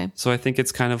 Okay. So I think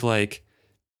it's kind of like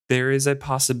there is a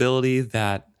possibility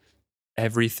that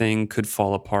everything could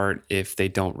fall apart if they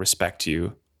don't respect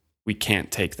you. We can't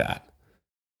take that.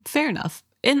 Fair enough.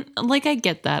 And like, I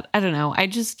get that. I don't know. I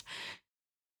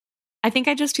think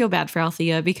I just feel bad for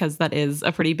Althea because that is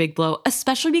a pretty big blow,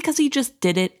 especially because he just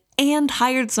did it and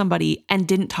hired somebody and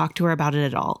didn't talk to her about it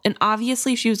at all. And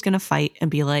obviously she was going to fight and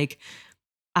be like,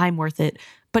 I'm worth it.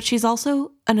 But she's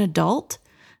also an adult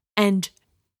and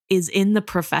is in the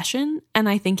profession. And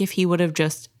I think if he would have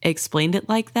just explained it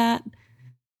like that,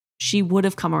 she would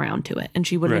have come around to it and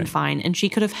she would have been fine. And she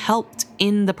could have helped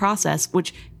in the process,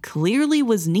 which clearly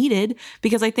was needed,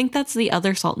 because I think that's the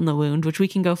other salt in the wound, which we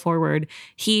can go forward.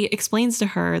 He explains to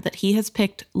her that he has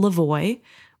picked Lavoy,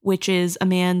 which is a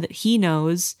man that he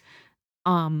knows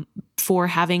for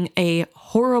having a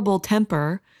horrible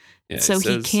temper, so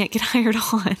he can't get hired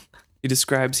on. He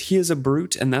describes, he is a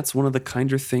brute, and that's one of the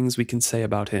kinder things we can say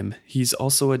about him. He's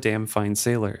also a damn fine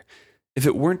sailor. If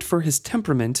it weren't for his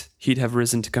temperament, he'd have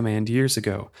risen to command years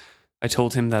ago. I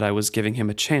told him that I was giving him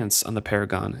a chance on the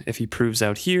Paragon. If he proves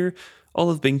out here, all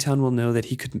of Bingtown will know that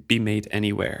he could be made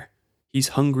anywhere. He's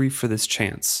hungry for this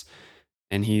chance.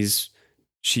 And he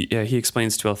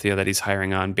explains to Althea that he's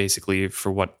hiring on basically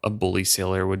for what a bully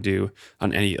sailor would do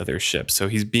on any other ship. So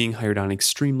he's being hired on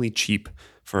extremely cheap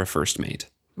for a first mate.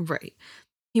 Right.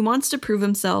 He wants to prove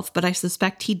himself, but I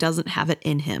suspect he doesn't have it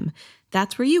in him.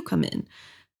 That's where you come in,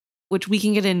 which we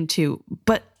can get into.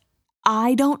 But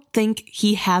I don't think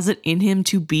he has it in him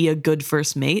to be a good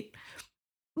first mate.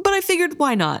 But I figured,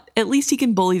 why not? At least he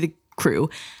can bully the crew.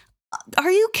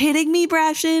 Are you kidding me,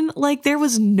 Brashen? Like, there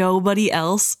was nobody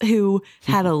else who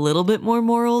had a little bit more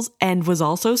morals and was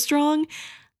also strong.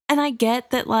 And I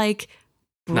get that, like,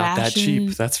 Brashen, not that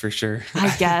cheap, that's for sure.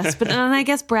 I guess. But and I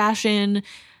guess Brashen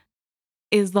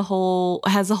has a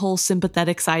whole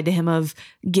sympathetic side to him of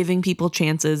giving people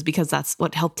chances because that's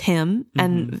what helped him. Mm-hmm.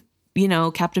 And, you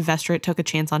know, Captain Vestrit took a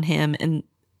chance on him and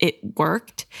it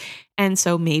worked. And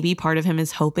so maybe part of him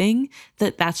is hoping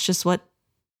that that's just what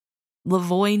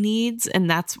Lavoy needs, and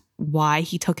that's why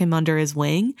he took him under his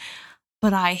wing.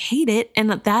 But I hate it, and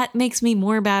that makes me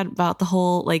more bad about the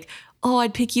whole, like, oh,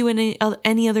 I'd pick you in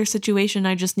any other situation.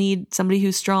 I just need somebody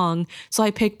who's strong. So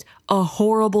I picked a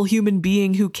horrible human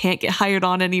being who can't get hired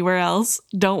on anywhere else.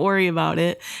 Don't worry about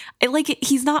it.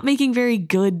 He's not making very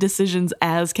good decisions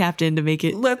as captain to make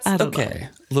it. I don't know.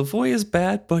 Lavoy is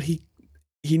bad, but he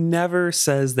never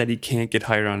says that he can't get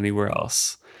hired on anywhere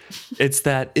else. It's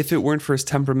that if it weren't for his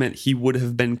temperament, he would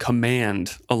have been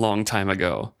command a long time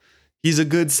ago. He's a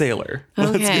good sailor.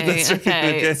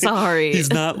 Okay. Sorry. He's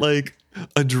not like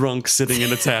a drunk sitting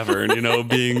in a tavern,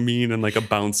 being mean and like a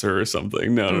bouncer or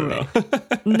something. No.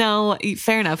 No,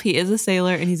 fair enough. He is a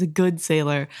sailor and he's a good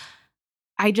sailor.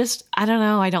 I don't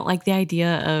know. I don't like the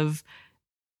idea of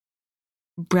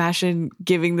Brashen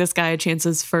giving this guy a chance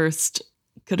as first.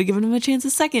 Could have given him a chance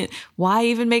as second. Why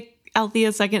even make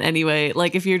Althea second anyway?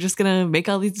 Like, if you're just going to make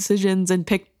all these decisions and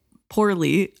pick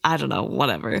poorly, I don't know,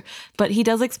 whatever. But he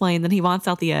does explain that he wants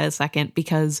Althea as second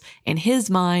because in his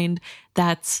mind,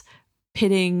 that's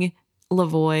pitting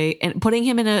Lavoy and putting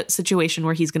him in a situation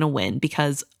where he's going to win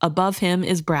because above him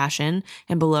is Brashen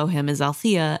and below him is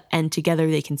Althea, and together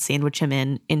they can sandwich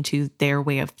him into their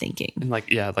way of thinking. And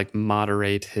like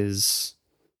moderate his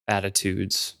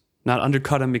attitudes, not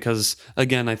undercut him, because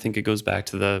again, I think it goes back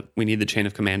to we need the chain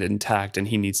of command intact and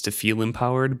he needs to feel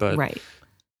empowered, but right.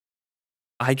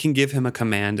 I can give him a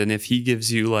command, and if he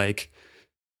gives you like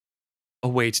a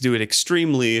way to do it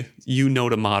extremely,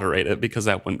 to moderate it, because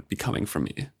that wouldn't be coming from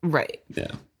me. Right.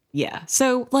 Yeah. Yeah.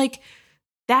 So like,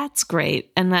 that's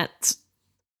great. And that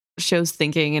shows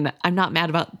thinking. And I'm not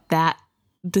mad about that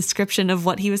description of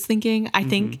what he was thinking. I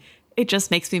think it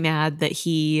just makes me mad that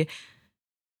he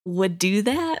would do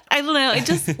that. I don't know. It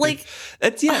just like,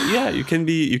 it's you can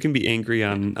be angry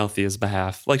on Althea's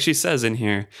behalf. Like she says in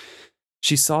here,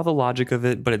 she saw the logic of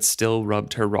it, but it still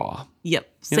rubbed her raw. Yep.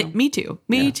 Me too.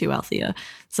 Me too, Althea.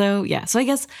 So yeah. So I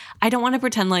guess I don't want to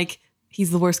pretend like he's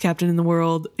the worst captain in the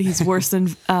world. He's worse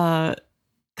than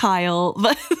Kyle,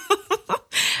 but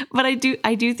but I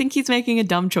do think he's making a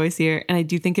dumb choice here, and I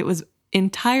do think it was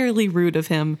entirely rude of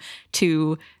him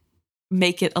to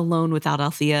make it alone without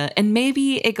Althea. And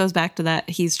maybe it goes back to that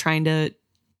he's trying to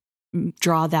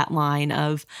draw that line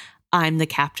of I'm the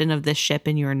captain of this ship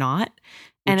and you're not.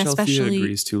 Which and especially Althea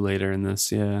agrees to later in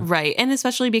this, yeah. Right. And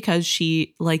especially because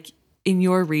she, like in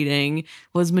your reading,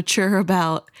 was mature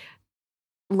about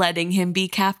letting him be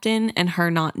captain and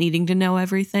her not needing to know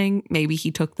everything. Maybe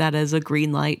he took that as a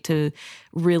green light to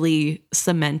really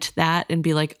cement that and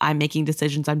be like, I'm making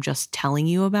decisions, I'm just telling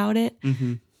you about it.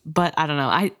 Mm-hmm. But I don't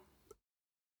know.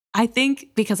 I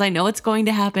think because I know it's going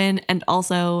to happen, and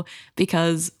also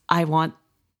because I want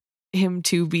him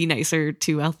to be nicer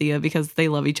to Althea because they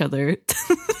love each other.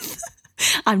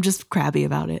 I'm just crabby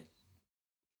about it.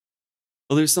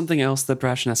 Well, there's something else that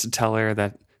Brashen has to tell her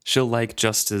that she'll like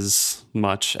just as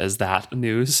much as that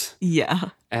news. Yeah.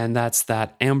 And that's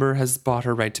that Amber has bought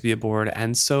her right to be aboard,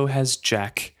 and so has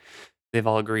Jack. They've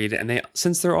all agreed, and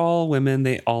since they're all women,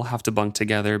 they all have to bunk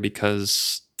together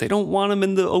because they don't want them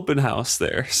in the open house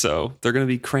there. So they're going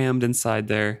to be crammed inside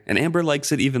there. And Amber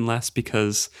likes it even less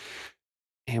because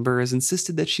Amber has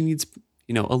insisted that she needs,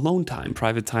 alone time,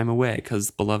 private time away,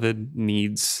 because Beloved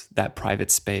needs that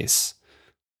private space.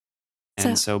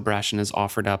 And so Brashen has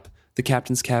offered up the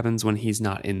captain's cabins when he's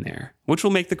not in there, which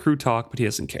will make the crew talk, but he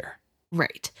doesn't care.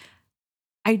 Right.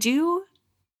 I do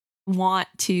want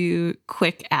to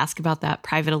quick ask about that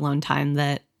private alone time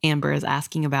that Amber is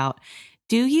asking about.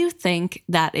 Do you think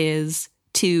that is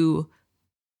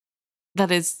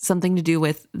something to do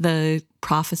with the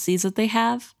prophecies that they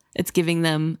have? It's giving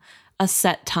them a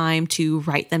set time to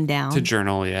write them down. To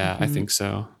journal, yeah, I think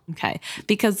so. Okay.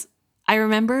 Because I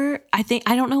remember, I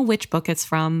don't know which book it's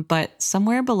from, but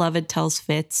somewhere Beloved tells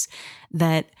Fitz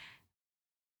that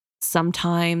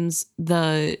sometimes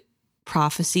the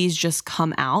prophecies just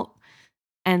come out,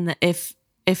 and if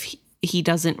he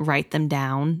doesn't write them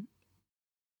down,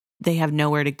 they have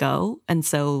nowhere to go, and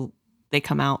so they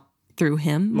come out through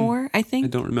him more, I think. I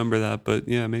don't remember that, but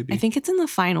yeah, maybe. I think it's in the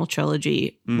final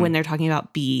trilogy when they're talking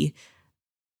about B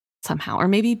somehow, or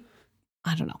maybe,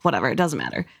 I don't know, whatever, it doesn't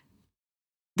matter.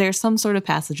 There's some sort of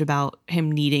passage about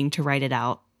him needing to write it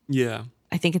out. Yeah.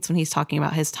 I think it's when he's talking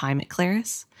about his time at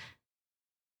Claris.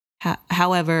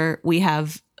 However, we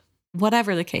have,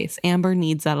 whatever the case, Amber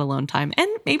needs that alone time, and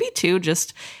maybe too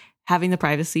just having the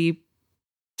privacy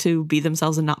to be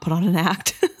themselves and not put on an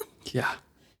act. Yeah.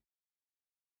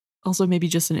 Also, maybe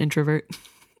just an introvert.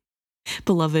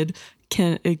 Beloved,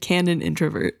 canon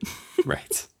introvert.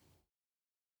 Right.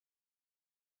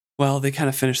 Well, they kind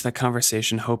of finished that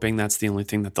conversation hoping that's the only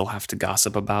thing that they'll have to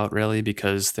gossip about, really,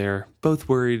 because they're both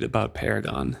worried about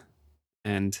Paragon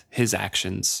and his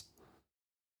actions.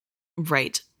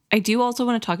 Right. I do also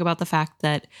want to talk about the fact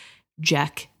that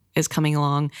Jack is coming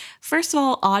along. First of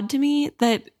all, odd to me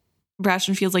that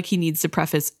Brashen feels like he needs to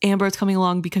preface Amber's coming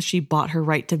along because she bought her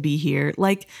right to be here.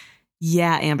 Like,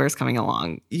 yeah, Amber's coming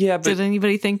along. Yeah, but did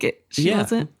anybody think she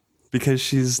wasn't? because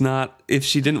she's not, if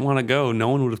she didn't want to go, no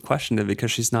one would have questioned it because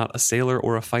she's not a sailor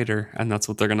or a fighter, and that's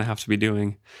what they're going to have to be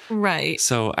doing. Right.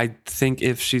 So I think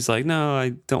if she's like, no, I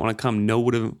don't want to come, no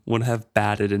one would have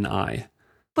batted an eye.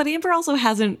 But Amber also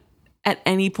hasn't at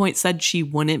any point said she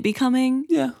wouldn't be coming.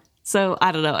 Yeah. So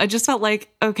I don't know. I just felt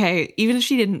like, okay, even if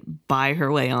she didn't buy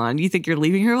her way on, you think you're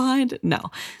leaving her behind? No.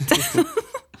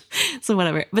 So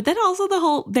whatever. But then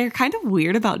also they're kind of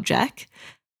weird about Jack.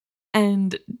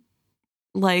 And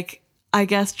like, I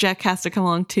guess Jack has to come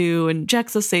along too. And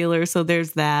Jack's a sailor, so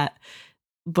there's that.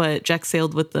 But Jack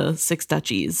sailed with the 6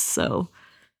 duchies, so.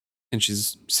 And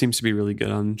seems to be really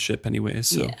good on ship anyway,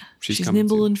 so yeah, she's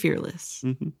nimble too. and fearless.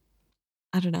 Mm-hmm.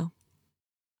 I don't know.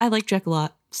 I like Jack a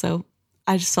lot, so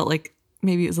I just felt like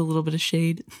maybe it was a little bit of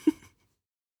shade.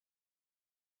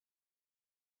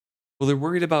 Well, they're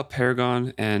worried about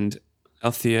Paragon, and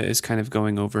Althea is kind of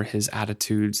going over his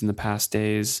attitudes in the past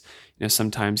days. You know,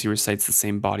 sometimes he recites the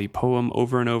same bawdy poem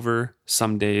over and over.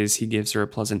 Some days he gives her a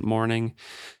pleasant morning.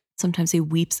 Sometimes he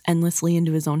weeps endlessly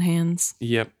into his own hands.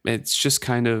 Yep, it's just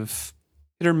kind of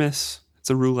hit or miss.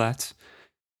 It's a roulette.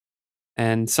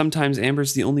 And sometimes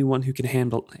Amber's the only one who can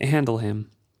handle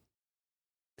him.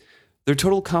 Their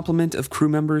total complement of crew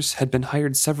members had been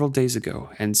hired several days ago,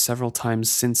 and several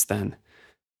times since then.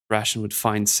 Brashen would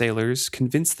find sailors,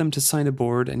 convince them to sign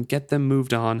aboard, and get them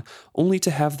moved on, only to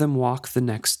have them walk the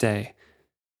next day.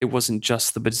 It wasn't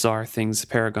just the bizarre things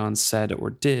Paragon said or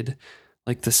did,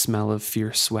 like the smell of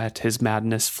fierce sweat. His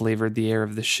madness flavored the air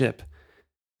of the ship.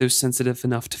 Those sensitive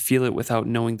enough to feel it without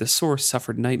knowing the source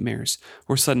suffered nightmares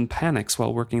or sudden panics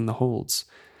while working the holds.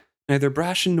 Neither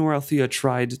Brashen nor Althea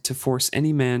tried to force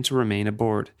any man to remain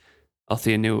aboard.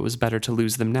 Althea knew it was better to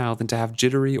lose them now than to have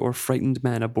jittery or frightened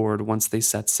men aboard once they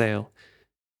set sail.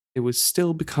 It was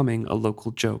still becoming a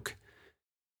local joke.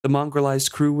 The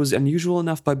mongrelized crew was unusual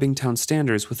enough by Bingtown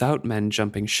standards without men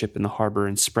jumping ship in the harbor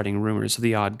and spreading rumors of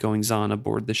the odd goings-on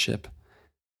aboard the ship.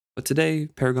 But today,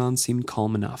 Paragon seemed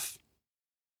calm enough.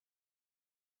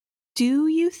 Do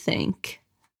you think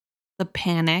the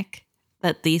panic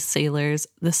that these sailors,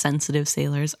 the sensitive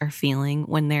sailors, are feeling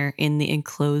when they're in the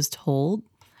enclosed hold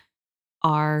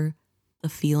are the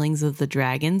feelings of the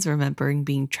dragons remembering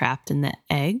being trapped in the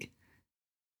egg?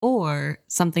 Or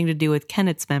something to do with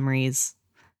Kenneth's memories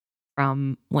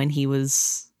from when he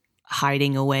was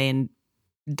hiding away and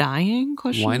dying?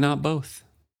 Why not both?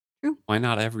 True. Why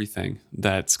not everything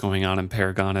that's going on in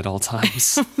Paragon at all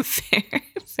times?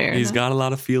 Fair He's enough. got a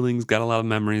lot of feelings, got a lot of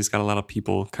memories, got a lot of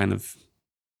people kind of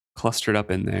clustered up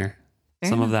in there. Fair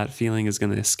Some enough. of that feeling is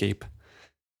going to escape.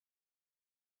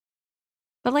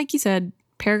 But like you said,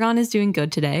 Paragon is doing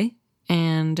good today,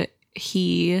 and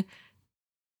he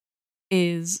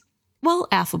is, well,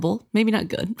 affable, maybe not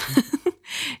good.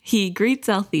 He greets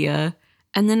Althea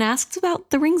and then asks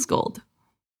about the ring's gold.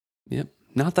 Yep.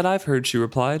 Not that I've heard, she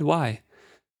replied. Why?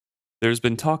 There's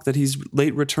been talk that he's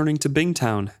late returning to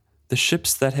Bingtown. The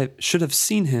ships that should have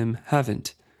seen him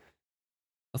haven't.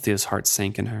 Althea's heart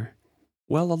sank in her.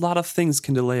 Well, a lot of things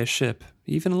can delay a ship,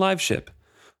 even a live ship.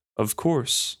 Of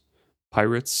course.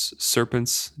 Pirates,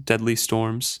 serpents, deadly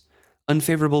storms.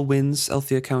 Unfavorable winds,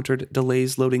 Althea countered,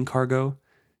 delays loading cargo.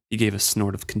 He gave a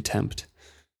snort of contempt.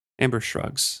 Amber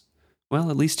shrugs. Well,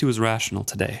 at least he was rational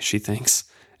today, she thinks,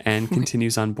 and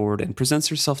continues on board and presents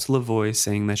herself to Lavoie,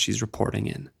 saying that she's reporting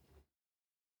in.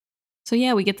 So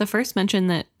yeah, we get the first mention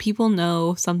that people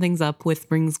know something's up with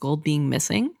Ring's gold being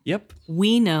missing. Yep.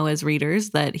 We know as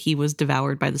readers that he was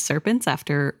devoured by the serpents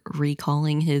after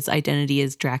recalling his identity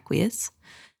as Draquius.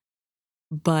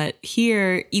 But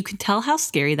here, you can tell how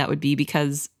scary that would be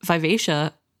because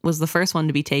Vivacia was the first one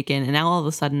to be taken, and now all of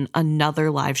a sudden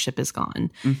another live ship is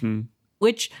gone,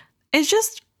 which is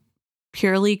just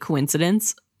purely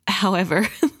coincidence. However,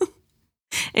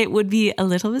 it would be a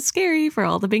little bit scary for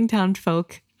all the Bingtown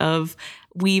folk of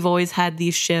we've always had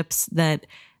these ships that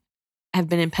have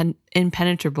been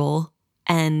impenetrable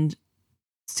and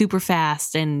super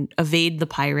fast and evade the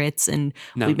pirates, and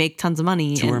we make tons of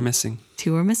money. Two are missing.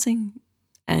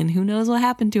 And who knows what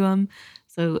happened to them.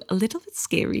 So a little bit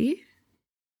scary.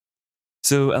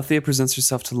 So Althea presents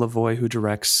herself to Lavoie, who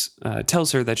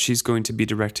tells her that she's going to be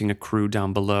directing a crew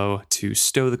down below to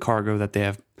stow the cargo that they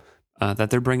have, that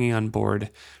they're bringing on board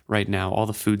right now. All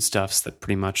the foodstuffs that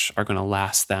pretty much are going to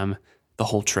last them the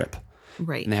whole trip.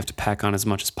 Right. And they have to pack on as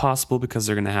much as possible because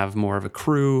they're going to have more of a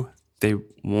crew. They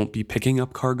won't be picking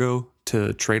up cargo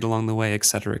to trade along the way,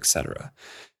 etc., etc.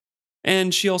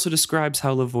 And she also describes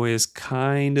how Lavoie is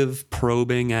kind of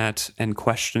probing at and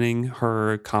questioning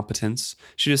her competence.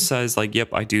 She just says, like, yep,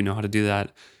 I do know how to do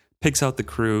that. Picks out the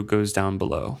crew, goes down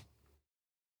below.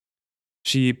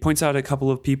 She points out a couple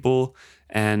of people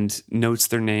and notes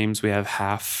their names. We have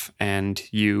Half and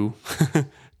you,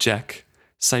 Jack,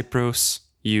 Cypros,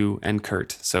 you, and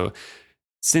Kurt. So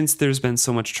since there's been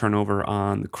so much turnover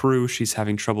on the crew, she's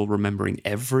having trouble remembering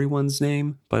everyone's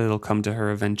name, but it'll come to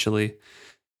her eventually.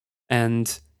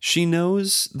 And she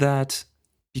knows that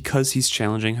because he's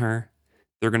challenging her,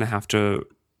 they're going to have to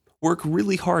work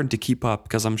really hard to keep up,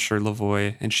 because I'm sure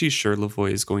Lavoie, and she's sure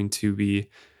Lavoie is going to be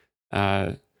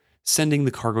sending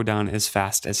the cargo down as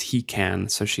fast as he can,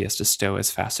 so she has to stow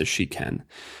as fast as she can.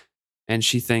 And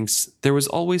she thinks there was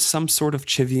always some sort of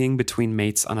chivying between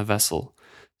mates on a vessel.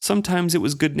 Sometimes it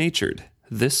was good-natured.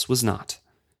 This was not.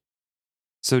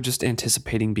 So just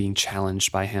anticipating being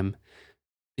challenged by him.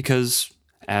 Because,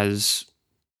 as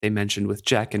they mentioned with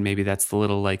Jack, and maybe that's the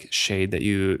little like shade that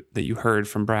you heard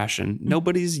from Brashen,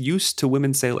 nobody's used to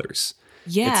women sailors.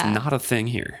 Yeah. It's not a thing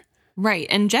here. Right.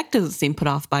 And Jack doesn't seem put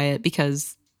off by it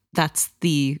because that's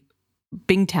the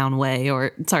Bingtown way,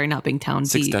 or sorry, not Bingtown,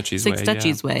 Six the Duchies Six way,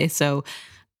 Duchies way. So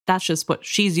that's just what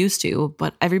she's used to,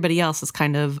 but everybody else is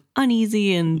kind of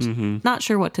uneasy and not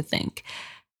sure what to think.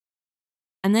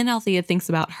 And then Althea thinks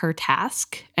about her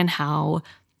task and how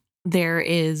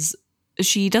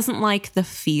she doesn't like the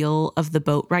feel of the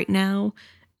boat right now.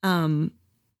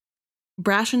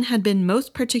 Brashen had been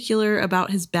most particular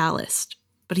about his ballast,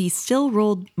 but he still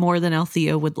rolled more than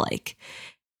Althea would like.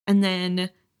 And then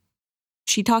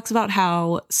she talks about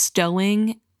how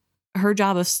her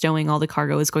job of stowing all the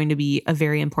cargo is going to be a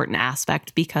very important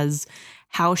aspect, because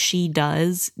how she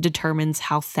does determines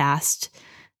how fast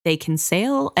they can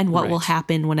sail and what will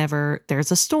happen whenever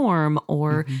there's a storm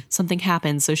or something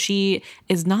happens. So she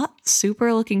is not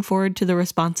super looking forward to the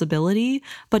responsibility,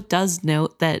 but does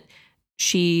note that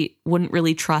she wouldn't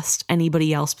really trust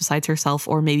anybody else besides herself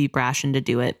or maybe Brashen to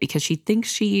do it, because she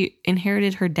thinks she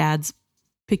inherited her dad's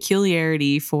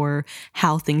peculiarity for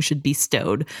how things should be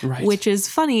stowed, which is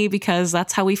funny because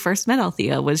that's how we first met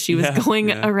Althea. She was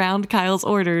going around Kyle's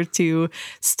order to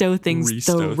stow things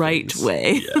the right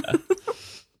way. Yeah.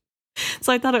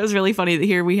 So I thought it was really funny that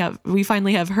here we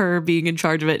finally have her being in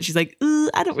charge of it. She's like,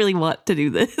 I don't really want to do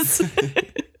this.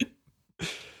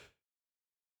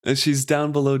 And she's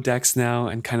down below decks now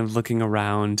and kind of looking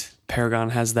around. Paragon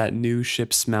has that new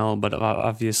ship smell, but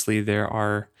obviously there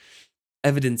are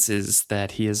evidences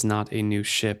that he is not a new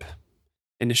ship.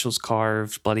 Initials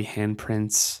carved, bloody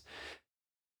handprints,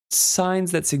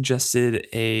 signs that suggested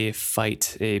a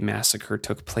fight, a massacre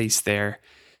took place there.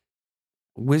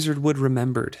 Wizardwood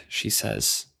remembered, she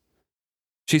says.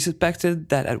 She suspected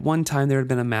that at one time there had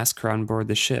been a massacre on board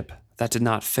the ship. That did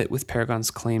not fit with Paragon's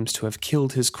claims to have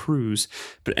killed his crews,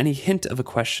 but any hint of a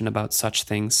question about such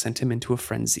things sent him into a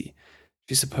frenzy.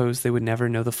 She supposed they would never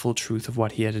know the full truth of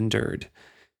what he had endured.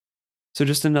 So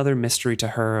just another mystery to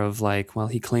her of like, well,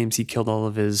 he claims he killed all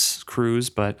of his crews,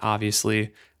 but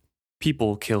obviously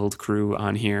people killed crew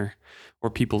on here, or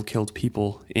people killed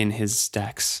people in his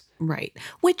decks. Right.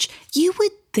 Which you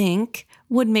would think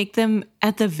would make them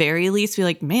at the very least be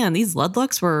like, man, these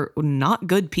Ludlucks were not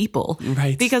good people.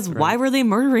 Right. Because why were they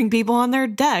murdering people on their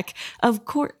deck? Of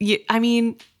course.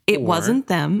 It wasn't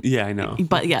them. Yeah, I know.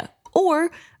 But yeah.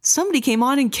 Or somebody came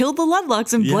on and killed the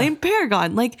Ludlucks and blamed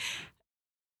Paragon. Like,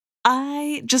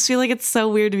 I just feel like it's so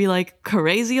weird to be like,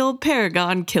 crazy old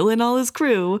Paragon killing all his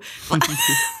crew.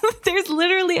 There's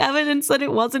literally evidence that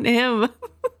it wasn't him.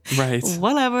 Right.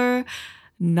 Whatever.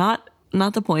 Not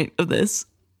the point of this.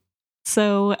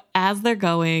 So as they're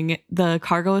going, the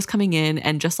cargo is coming in,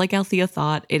 and just like Althea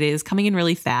thought, it is coming in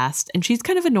really fast. And she's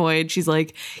kind of annoyed. She's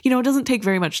like, it doesn't take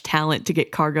very much talent to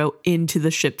get cargo into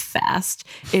the ship fast.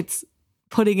 It's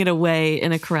putting it away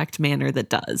in a correct manner that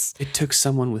does. It took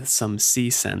someone with some sea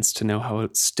sense to know how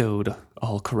it's stowed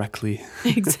all correctly.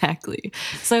 Exactly.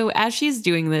 So as she's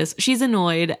doing this, she's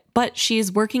annoyed, but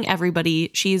she's working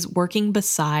everybody. She's working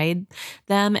beside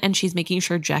them, and she's making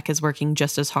sure Jack is working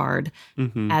just as hard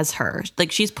as her.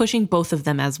 Like, she's pushing both of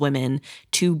them as women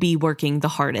to be working the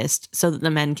hardest so that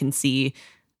the men can see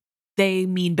they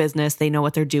mean business. They know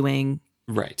what they're doing.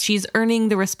 Right. She's earning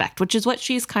the respect, which is what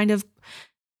she's kind of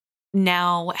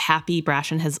now happy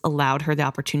Brashen has allowed her the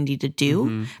opportunity to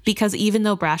do, because even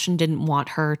though Brashen didn't want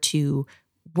her to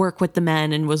work with the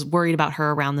men and was worried about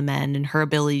her around the men and her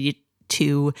ability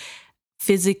to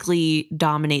physically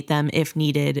dominate them if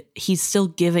needed, he's still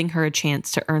giving her a chance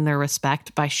to earn their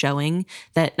respect by showing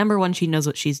that, number one, she knows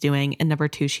what she's doing, and number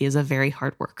two, she is a very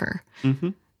hard worker.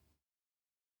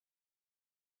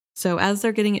 So as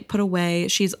they're getting it put away,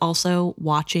 she's also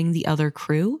watching the other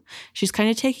crew. She's kind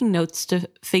of taking notes to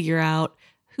figure out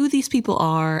who these people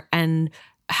are and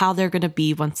how they're going to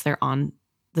be once they're on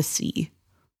the sea.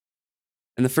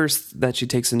 And the first that she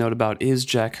takes a note about is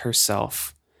Jack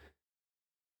herself.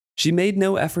 She made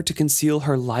no effort to conceal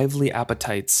her lively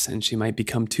appetites, and she might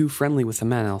become too friendly with the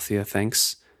men, Althea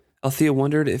thinks. Althea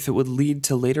wondered if it would lead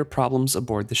to later problems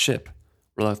aboard the ship.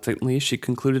 Reluctantly, she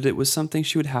concluded it was something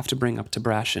she would have to bring up to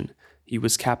Brashen. He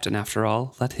was captain, after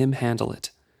all. Let him handle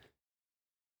it.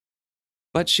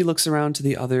 But she looks around to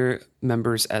the other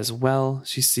members as well.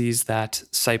 She sees that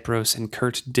Cypros and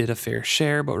Kurt did a fair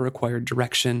share, but required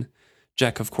direction.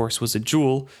 Jack, of course, was a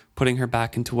jewel, putting her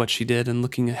back into what she did and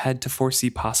looking ahead to foresee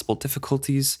possible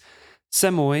difficulties.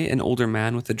 Semoy, an older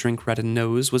man with a drink-reddened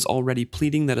nose, was already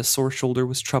pleading that a sore shoulder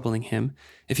was troubling him.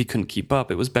 If he couldn't keep up,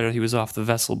 it was better he was off the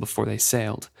vessel before they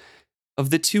sailed. Of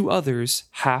the two others,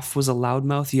 half was a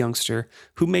loudmouth youngster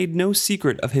who made no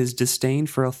secret of his disdain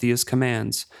for Althea's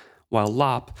commands, while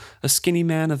Lop, a skinny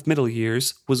man of middle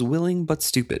years, was willing but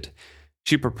stupid.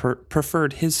 She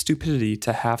preferred his stupidity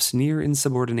to Half's near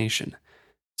insubordination.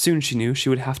 Soon she knew she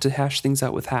would have to hash things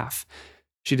out with Half.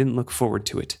 She didn't look forward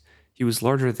to it. He was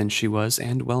larger than she was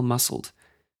and well-muscled.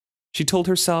 She told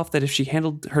herself that if she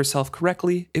handled herself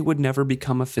correctly, it would never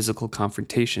become a physical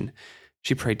confrontation.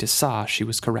 She prayed to Sa she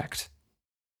was correct.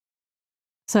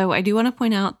 So I do want to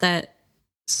point out that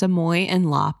Semoy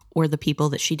and Lop were the people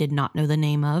that she did not know the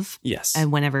name of. Yes.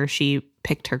 And whenever she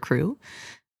picked her crew.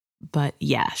 But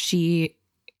yeah, she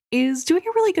is doing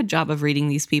a really good job of reading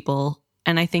these people.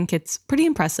 And I think it's pretty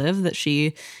impressive that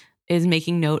she is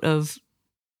making note of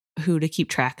who to keep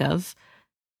track of.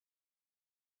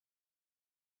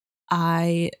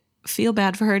 I feel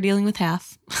bad for her dealing with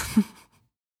Half.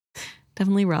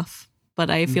 Definitely rough. But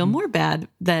I feel more bad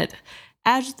that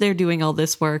as they're doing all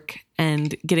this work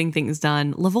and getting things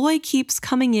done, Lavoy keeps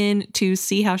coming in to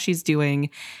see how she's doing.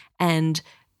 And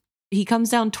he comes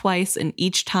down twice and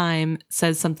each time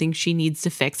says something she needs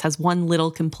to fix, has one little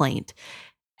complaint.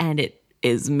 And it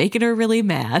is making her really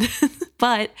mad.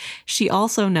 But she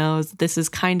also knows this is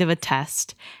kind of a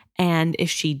test. And if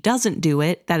she doesn't do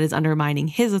it, that is undermining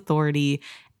his authority.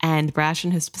 And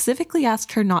Brashen has specifically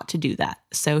asked her not to do that.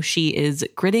 So she is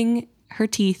gritting her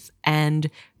teeth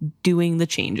and doing the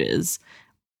changes.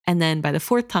 And then by the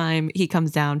fourth time he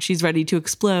comes down, she's ready to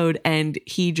explode. And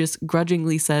he just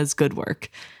grudgingly says, "Good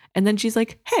work." And then she's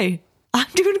like, "Hey, I'm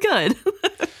doing good."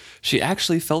 She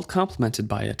actually felt complimented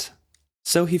by it.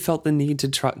 So he felt the need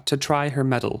to try her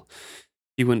mettle.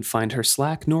 He wouldn't find her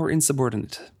slack nor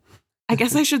insubordinate. I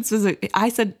guess I should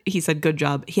he said good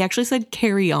job. He actually said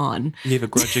carry on. He gave a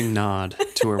grudging nod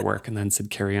to her work and then said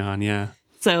carry on, yeah.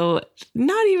 So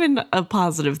not even a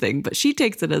positive thing, but she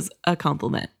takes it as a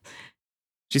compliment.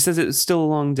 She says it was still a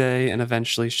long day, and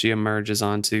eventually she emerges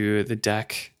onto the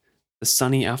deck. The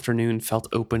sunny afternoon felt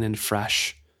open and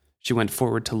fresh. She went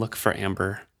forward to look for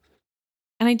Amber.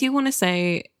 And I do want to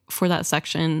say for that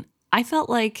section, I felt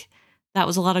like that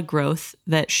was a lot of growth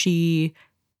that she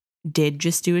did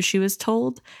just do as she was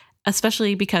told,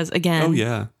 especially because,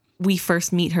 again, we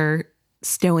first meet her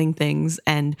stowing things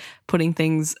and putting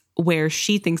things where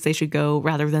she thinks they should go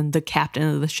rather than the captain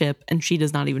of the ship, and she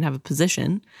does not even have a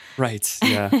position. Right,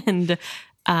 yeah. And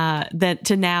that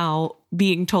to now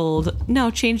being told, no,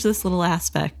 change this little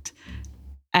aspect,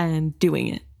 and doing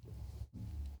it.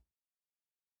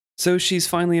 So she's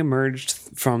finally emerged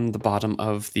from the bottom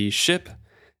of the ship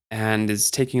and is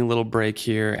taking a little break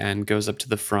here and goes up to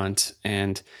the front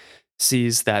and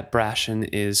sees that Brashen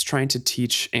is trying to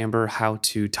teach Amber how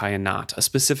to tie a knot, a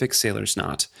specific sailor's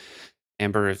knot.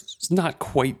 Amber is not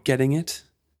quite getting it,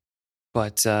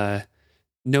 but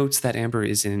notes that Amber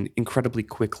is an incredibly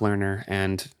quick learner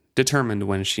and determined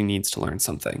when she needs to learn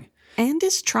something. And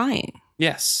is trying.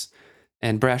 Yes.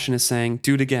 And Brashen is saying,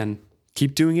 do it again.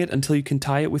 Keep doing it until you can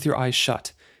tie it with your eyes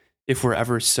shut. If we're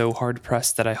ever so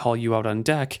hard-pressed that I haul you out on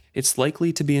deck, it's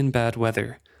likely to be in bad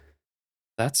weather.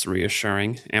 That's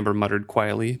reassuring, Amber muttered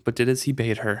quietly, but did as he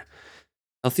bade her.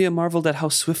 Althea marveled at how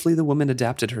swiftly the woman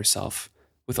adapted herself.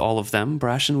 With all of them,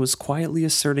 Brashen was quietly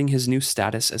asserting his new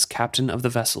status as captain of the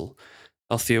vessel.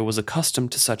 Althea was accustomed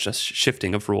to such a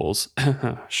shifting of roles.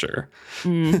 Sure.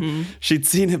 Mm-hmm. She'd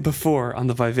seen it before on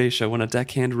the Vivacia when a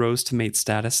deckhand rose to mate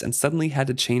status and suddenly had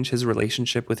to change his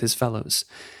relationship with his fellows.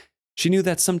 She knew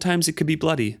that sometimes it could be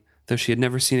bloody, though she had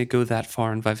never seen it go that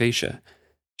far in Vivacia.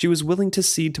 She was willing to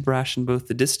cede to Brashen both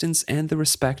the distance and the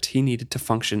respect he needed to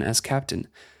function as captain.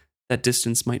 That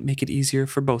distance might make it easier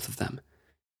for both of them.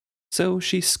 So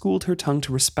she schooled her tongue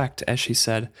to respect as she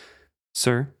said,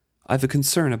 "Sir, I've a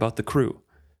concern about the crew."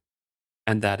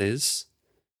 And that is?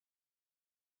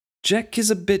 Jack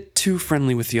is a bit too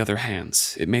friendly with the other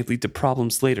hands. It may lead to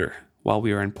problems later. While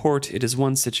we are in port, it is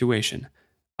one situation.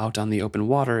 Out on the open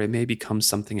water, it may become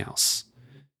something else.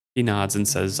 He nods and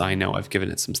says, I know, I've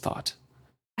given it some thought.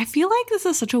 I feel like this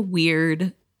is such a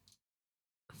weird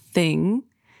thing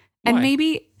And Why?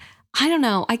 maybe, I don't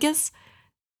know, I guess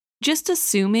just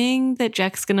assuming that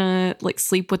Jack's gonna like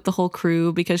sleep with the whole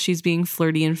crew because she's being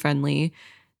flirty and friendly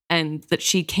and that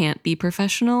she can't be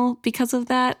professional because of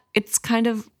that, it's kind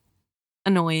of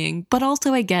annoying. But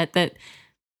also I get that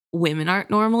women aren't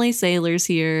normally sailors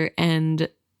here and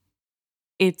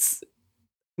it's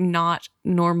not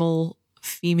normal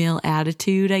female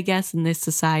attitude, I guess, in this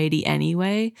society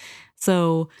anyway.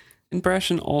 So, And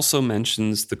Brashen also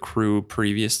mentions the crew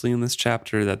previously in this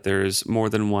chapter that there's more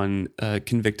than one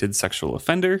convicted sexual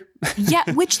offender. yeah,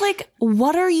 which, like,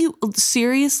 what are you,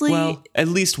 seriously? Well, at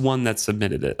least one that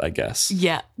submitted it, I guess.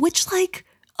 Yeah, which, like,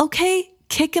 okay,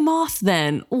 kick him off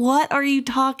then. What are you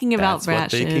talking about, That's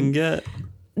what they Brashen? can get.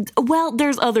 Well,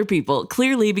 there's other people,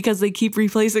 clearly, because they keep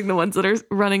replacing the ones that are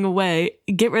running away.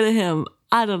 Get rid of him.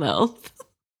 I don't know.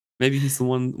 Maybe he's the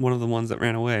one of the ones that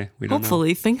ran away. We don't know.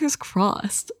 Hopefully, fingers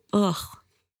crossed. Ugh.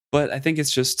 But I think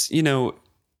it's just,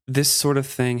 this sort of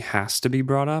thing has to be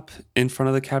brought up in front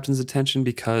of the captain's attention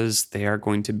because they are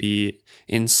going to be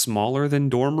in smaller than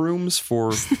dorm rooms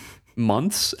for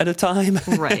months at a time.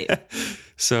 Right.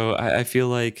 So I feel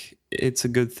like it's a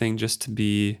good thing just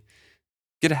to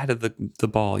get ahead of the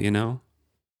ball,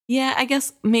 Yeah, I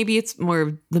guess maybe it's more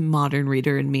of the modern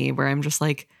reader in me where I'm just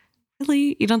like,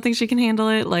 really? You don't think she can handle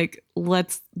it? Like,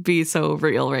 let's be so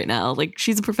real right now. Like,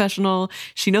 she's a professional.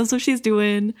 She knows what she's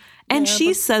doing. And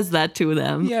she says that to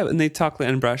them. Yeah, and they talk,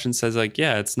 and Brashen says, like,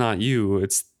 yeah, it's not you.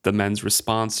 It's the men's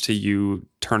response to you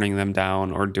turning them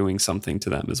down or doing something to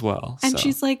them as well. And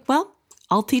she's like, well,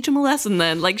 I'll teach him a lesson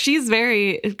then. Like, she's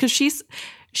very, because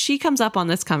she comes up on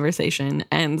this conversation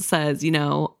and says,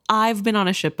 I've been on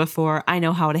a ship before. I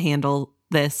know how to handle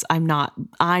this. I'm not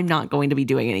going to be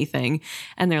doing anything.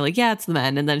 And they're like, yeah, it's the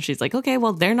men. And then she's like, okay,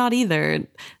 well, they're not either. And,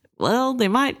 well, they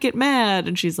might get mad.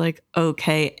 And she's like,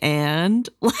 okay, and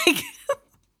like,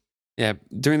 yeah,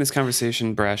 during this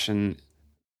conversation, Brashen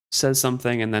says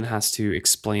something and then has to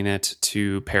explain it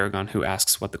to Paragon, who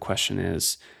asks what the question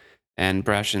is. And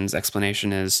Brashen's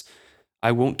explanation is,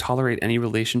 I won't tolerate any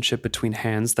relationship between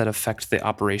hands that affect the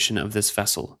operation of this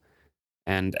vessel.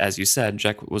 And as you said,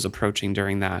 Jack was approaching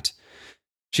during that.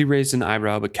 She raised an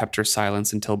eyebrow but kept her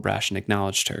silence until Brashen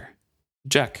acknowledged her.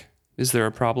 Jack, is there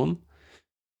a problem?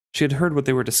 She had heard what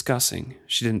they were discussing.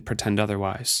 She didn't pretend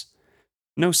otherwise.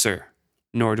 No, sir.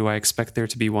 Nor do I expect there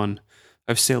to be one.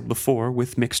 I've sailed before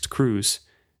with mixed crews.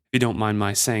 If you don't mind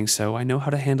my saying so, I know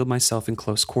how to handle myself in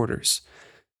close quarters.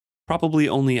 Probably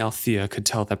only Althea could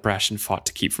tell that Brashen fought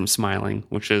to keep from smiling,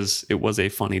 it was a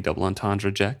funny double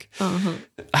entendre, Jack. uh-huh.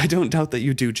 I don't doubt that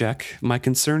you do, Jack. My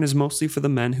concern is mostly for the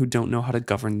men who don't know how to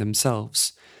govern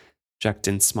themselves. Jack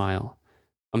didn't smile.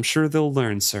 I'm sure they'll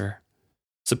learn, sir.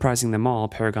 Surprising them all,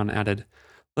 Paragon added,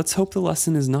 let's hope the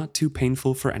lesson is not too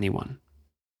painful for anyone.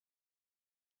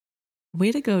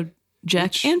 Way to go,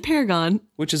 Jack and Paragon.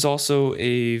 Which is also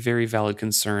a very valid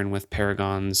concern with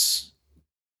Paragon's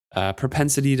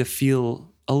propensity to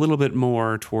feel a little bit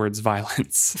more towards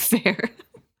violence. Fair.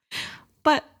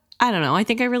 But I don't know. I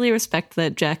think I really respect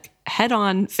that Jack head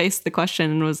on faced the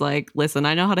question and was like, listen,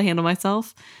 I know how to handle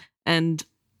myself and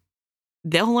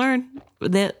they'll learn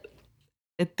that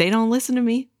if they don't listen to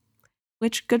me,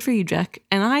 which good for you, Jack.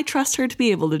 And I trust her to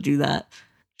be able to do that.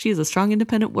 She is a strong,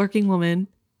 independent working woman.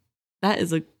 That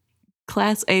is a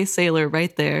class A sailor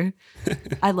right there.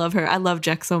 I love her. I love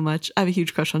Jack so much. I have a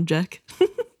huge crush on Jack.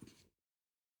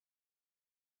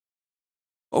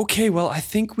 Okay, well, I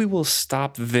think we will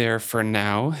stop there for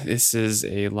now. This is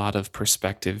a lot of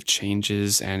perspective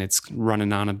changes, and it's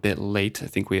running on a bit late. I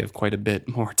think we have quite a bit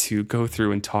more to go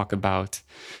through and talk about.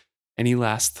 Any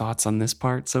last thoughts on this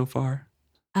part so far?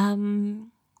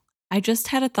 I just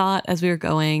had a thought as we were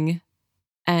going,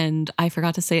 and I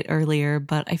forgot to say it earlier,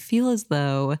 but I feel as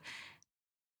though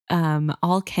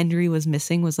all Kendry was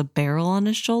missing was a barrel on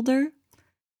his shoulder.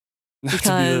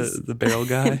 Because the barrel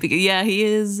guy? Yeah, he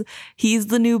is. He's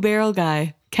the new barrel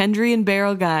guy. Kendry and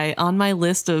barrel guy on my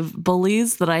list of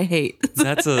bullies that I hate.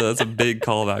 That's a big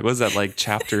callback. Was that like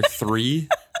chapter 3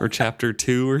 or chapter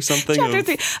 2 or something? Chapter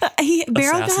 3.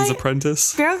 Barrel Assassin's guy,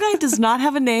 Apprentice. Barrel guy does not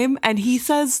have a name, and he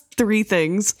says 3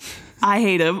 things. I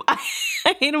hate him. I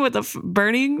hate him with a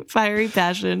burning, fiery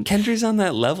passion. Kendry's on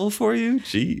that level for you?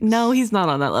 Jeez. No, he's not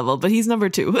on that level, but he's number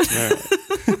 2. All right.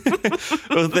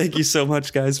 Well, thank you so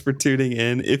much, guys, for tuning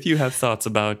in. If you have thoughts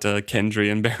about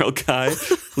Kendry and Barrel Guy,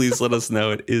 please let us know.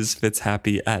 It is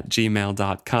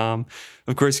fitshappy@gmail.com.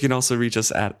 Of course, you can also reach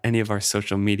us at any of our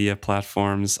social media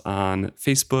platforms on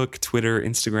Facebook, Twitter,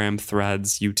 Instagram,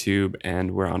 Threads, YouTube, and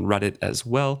we're on Reddit as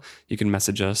well. You can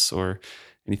message us or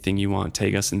anything you want.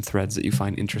 Tag us in threads that you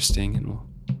find interesting, and we'll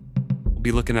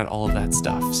be looking at all of that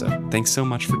stuff. So thanks so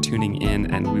much for tuning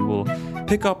in, and we will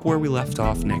pick up where we left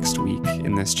off next week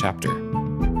in this chapter.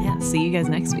 Yeah, see you guys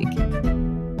next week.